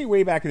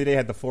way back in the day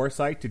had the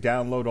foresight to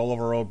download all of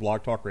our old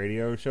Blog Talk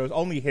Radio shows.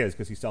 Only his,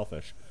 because he's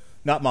selfish,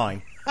 not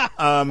mine.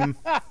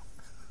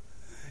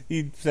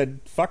 He said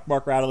fuck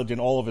Mark Radulich and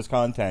all of his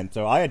content,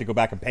 so I had to go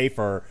back and pay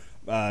for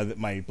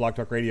my Blog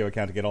Talk Radio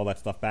account to get all that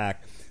stuff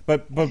back.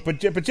 But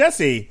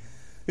Jesse,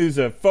 who's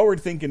a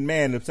forward-thinking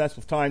man obsessed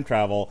with time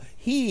travel,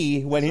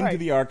 he went into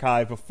the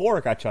archive before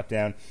it got shut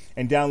down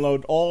and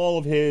downloaded all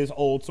of his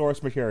old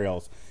source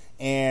materials.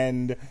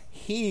 And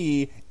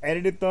he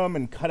edited them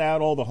and cut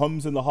out all the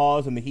hums and the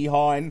haws and the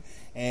hee-hawing,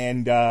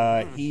 and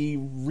he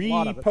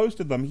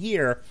reposted them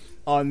here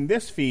on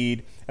this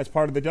feed as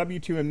part of the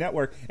W2M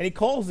network, and he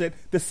calls it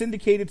the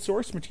syndicated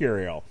source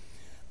material.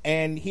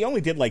 And he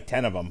only did like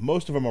 10 of them.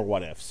 Most of them are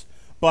what-ifs.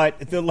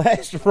 But the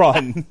last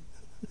run...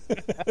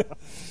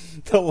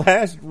 the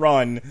last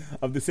run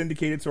of the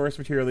syndicated source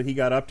material that he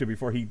got up to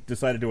before he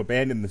decided to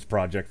abandon this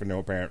project for no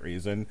apparent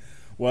reason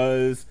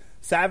was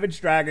Savage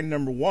Dragon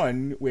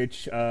 #1,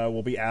 which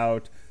will be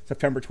out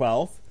September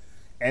 12th.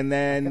 And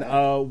then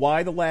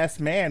Why the Last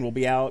Man will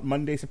be out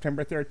Monday,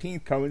 September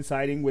 13th,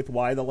 coinciding with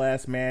Why the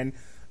Last Man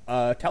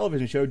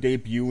television show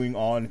debuting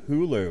on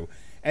Hulu.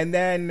 And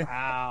then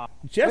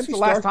When's the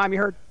last time you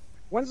heard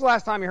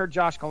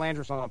Josh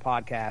Calandris on a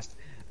podcast?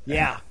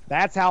 Yeah,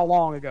 that's how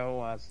long ago it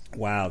was.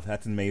 Wow,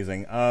 that's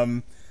amazing.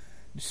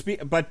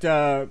 But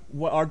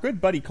our good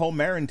buddy Cole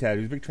Marinted,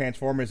 who's a big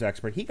Transformers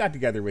expert, he got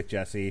together with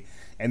Jesse,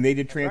 and they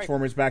did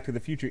Transformers Back to the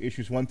Future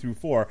issues 1 through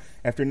 4.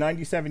 After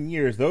 97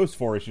 years, those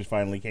 4 issues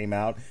finally came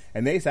out,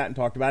 and they sat and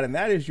talked about it, and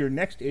that is your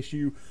next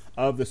issue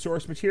of the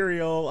Source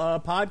Material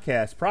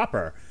podcast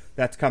proper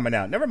that's coming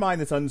out. Never mind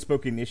this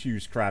unspoken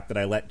issues crap that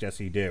I let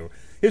Jesse do.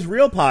 His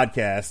real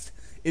podcast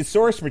is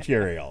Source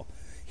Material.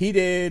 He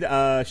did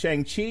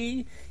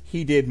Shang-Chi.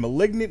 He did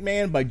Malignant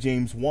Man by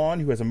James Wan,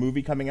 who has a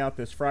movie coming out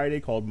this Friday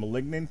called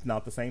Malignant,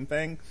 not the same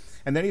thing.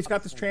 And then he's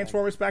got this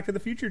Transformers Back to the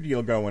Future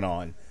deal going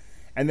on.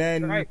 And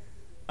then right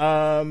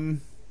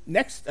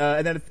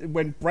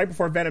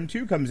before Venom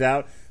 2 comes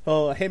out,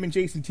 him and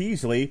Jason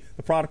Teasley,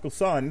 the prodigal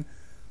son,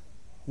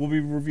 will be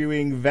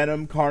reviewing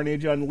Venom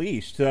Carnage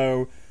Unleashed.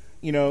 So,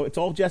 it's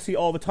all Jesse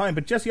all the time.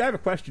 But Jesse, I have a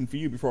question for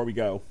you before we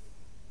go.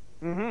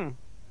 Mm-hmm.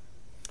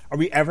 Are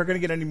we ever going to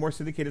get any more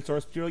syndicated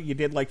source material? You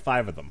did like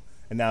 5 of them,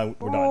 and now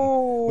we're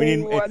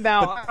done.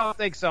 I don't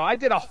think so. I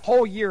did a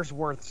whole year's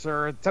worth,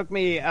 sir. It took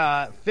me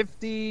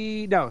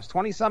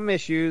 20-some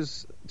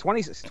issues,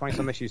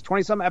 20-some issues,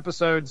 20-some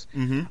episodes,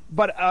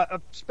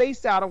 but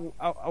spaced out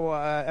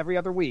every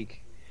other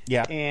week.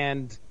 Yeah.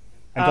 And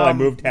until I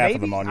moved half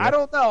of them on you. I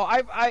don't know.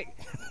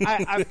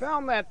 I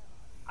found that.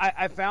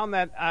 I found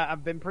that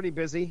I've been pretty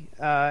busy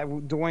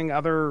doing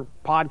other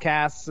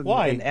podcasts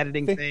and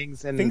editing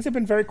things. And things have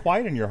been very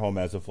quiet in your home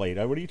as of late.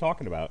 What are you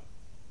talking about?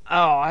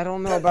 Oh, I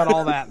don't know about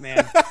all that,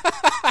 man.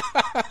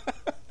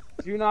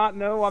 Do not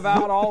know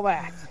about all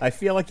that. I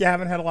feel like you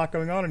haven't had a lot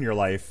going on in your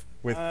life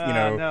with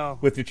no.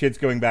 with your kids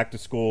going back to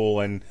school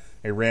and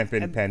a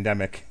rampant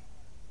pandemic.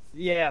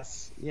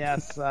 Yes.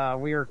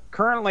 We are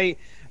currently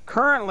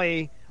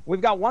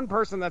we've got one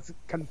person that's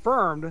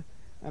confirmed.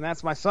 And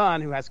that's my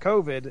son who has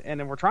COVID, and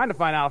then we're trying to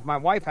find out if my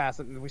wife has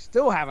it, and we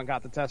still haven't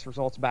got the test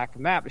results back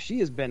from that, but she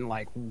has been,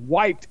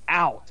 wiped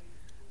out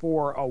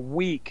for a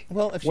week.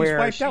 Well, if she's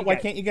wiped out, why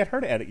can't you get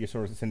her to edit your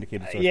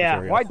syndicated source material?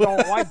 Yeah, why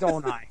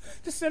don't I?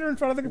 Just sit her in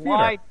front of the computer.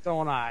 Why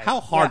don't I? How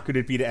hard could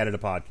it be to edit a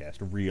podcast,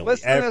 really?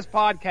 Listen to this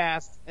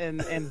podcast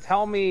and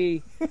tell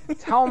me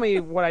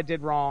what I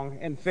did wrong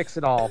and fix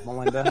it all,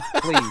 Melinda,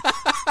 please.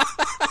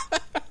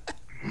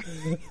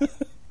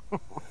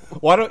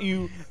 Why don't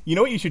you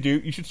know what you should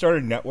do? You should start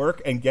a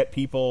network and get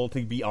people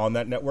to be on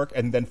that network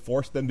and then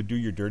force them to do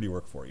your dirty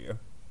work for you.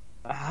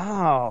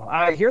 Oh,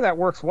 I hear that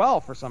works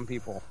well for some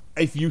people.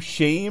 If you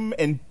shame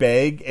and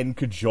beg and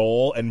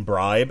cajole and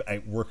bribe,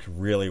 it works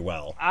really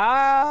well.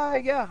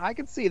 Yeah, I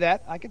can see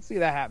that. I can see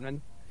that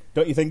happening.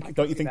 Don't you think,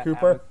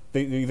 Cooper? Do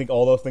you think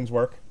all those things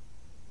work?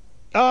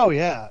 Oh,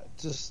 yeah.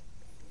 Just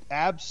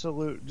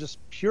absolute, just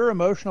pure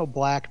emotional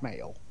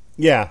blackmail.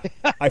 Yeah,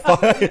 I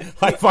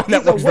find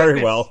that works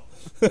very well.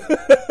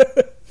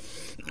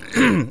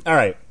 All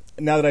right.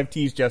 Now that I've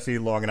teased Jesse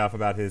long enough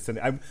about his,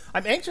 I'm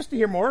anxious to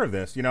hear more of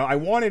this.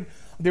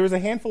 There was a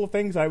handful of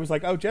things I was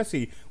like, oh,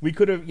 Jesse, we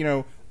could have,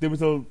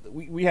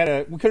 we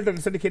could have done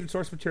syndicated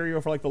source material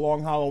for the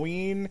Long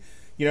Halloween.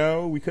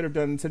 We could have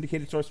done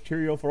syndicated source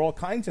material for all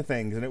kinds of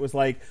things, and it was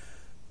like,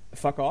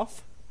 fuck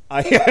off.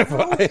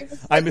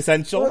 I'm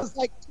essential. It was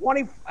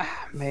 20.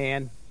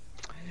 Man.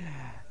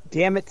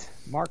 Damn it,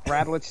 Mark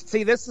Radulich.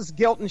 See, this is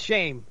guilt and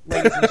shame,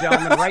 ladies and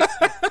gentlemen, right?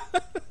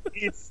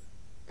 It's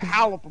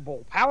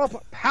palatable.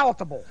 Palatable.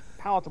 Palatable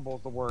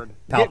is the word.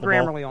 Get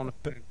Grammarly on the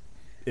phone.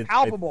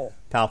 Palpable.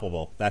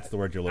 Palpable. That's the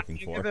word you're looking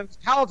for. If it was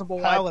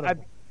palatable,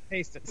 I'd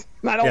taste it.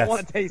 I don't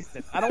want to taste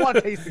it. I don't want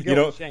to taste the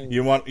guilt and shame.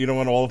 You don't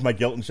want all of my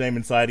guilt and shame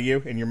inside of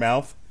you, in your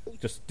mouth,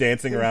 just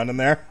dancing around in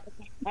there?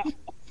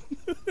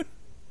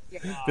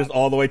 Just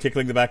all the way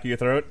tickling the back of your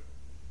throat?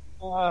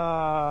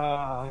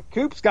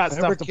 Coop's got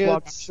stuff to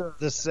plug. Sure.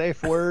 The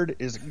safe word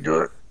is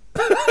gurk.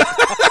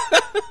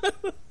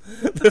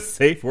 The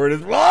safe word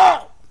is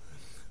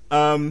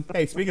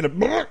hey, speaking of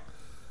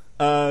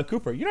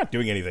Cooper, you're not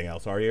doing anything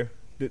else, are you?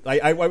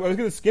 I was going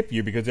to skip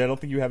you because I don't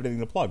think you have anything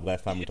to plug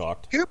last time we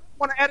talked. Coop,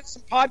 want to edit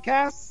some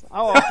podcasts?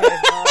 Oh,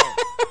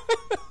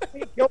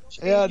 okay.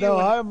 Yeah, no,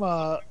 I'm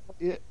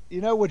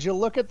would you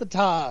look at the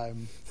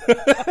time?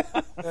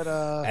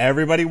 But,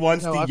 everybody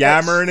wants to I've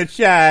yammer in a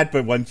chat,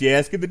 but once you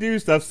ask them to do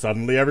stuff,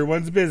 suddenly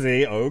everyone's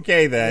busy.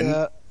 Okay,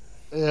 then.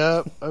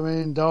 Yeah. I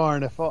mean,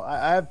 darn. If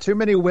I have too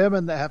many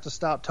women that have to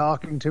stop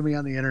talking to me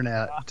on the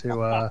internet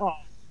to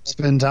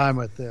spend time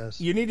with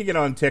this. You need to get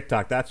on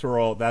TikTok. That's where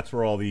all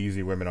the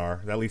easy women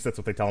are. At least that's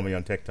what they tell me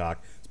on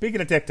TikTok.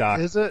 Speaking of TikTok,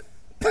 Is it?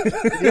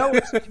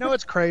 You know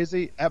what's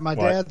crazy? At my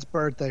dad's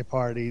birthday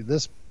party,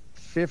 this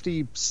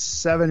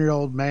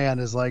 57-year-old man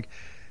is like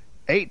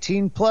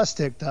 18 plus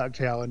TikTok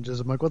challenges.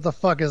 I'm like, what the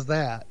fuck is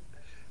that?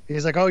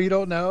 He's like, oh, you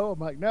don't know? I'm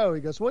like, no.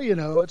 He goes, well,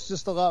 it's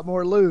just a lot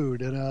more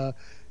lewd and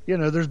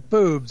there's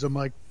boobs. I'm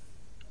like,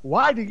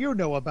 why do you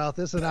know about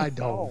this and I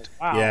don't?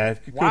 Wow. Yeah,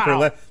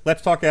 Cooper.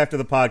 Let's talk after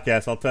the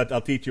podcast.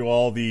 I'll teach you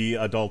all the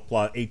adult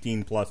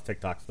 18 plus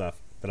TikTok stuff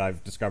that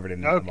I've discovered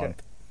in this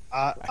month.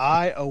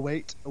 I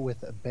await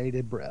with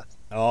bated breath.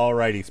 All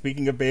righty.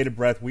 Speaking of bated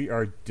breath, we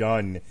are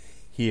done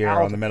here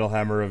on the Metal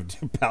Hammer of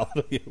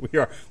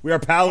we are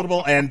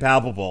palatable and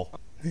palpable.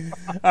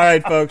 All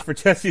right, folks. For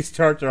Jesse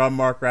Starcher, I'm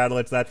Mark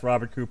Radulich. That's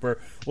Robert Cooper.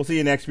 We'll see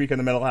you next week on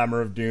the Metal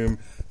Hammer of Doom.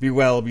 Be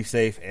well, be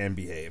safe, and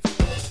behave.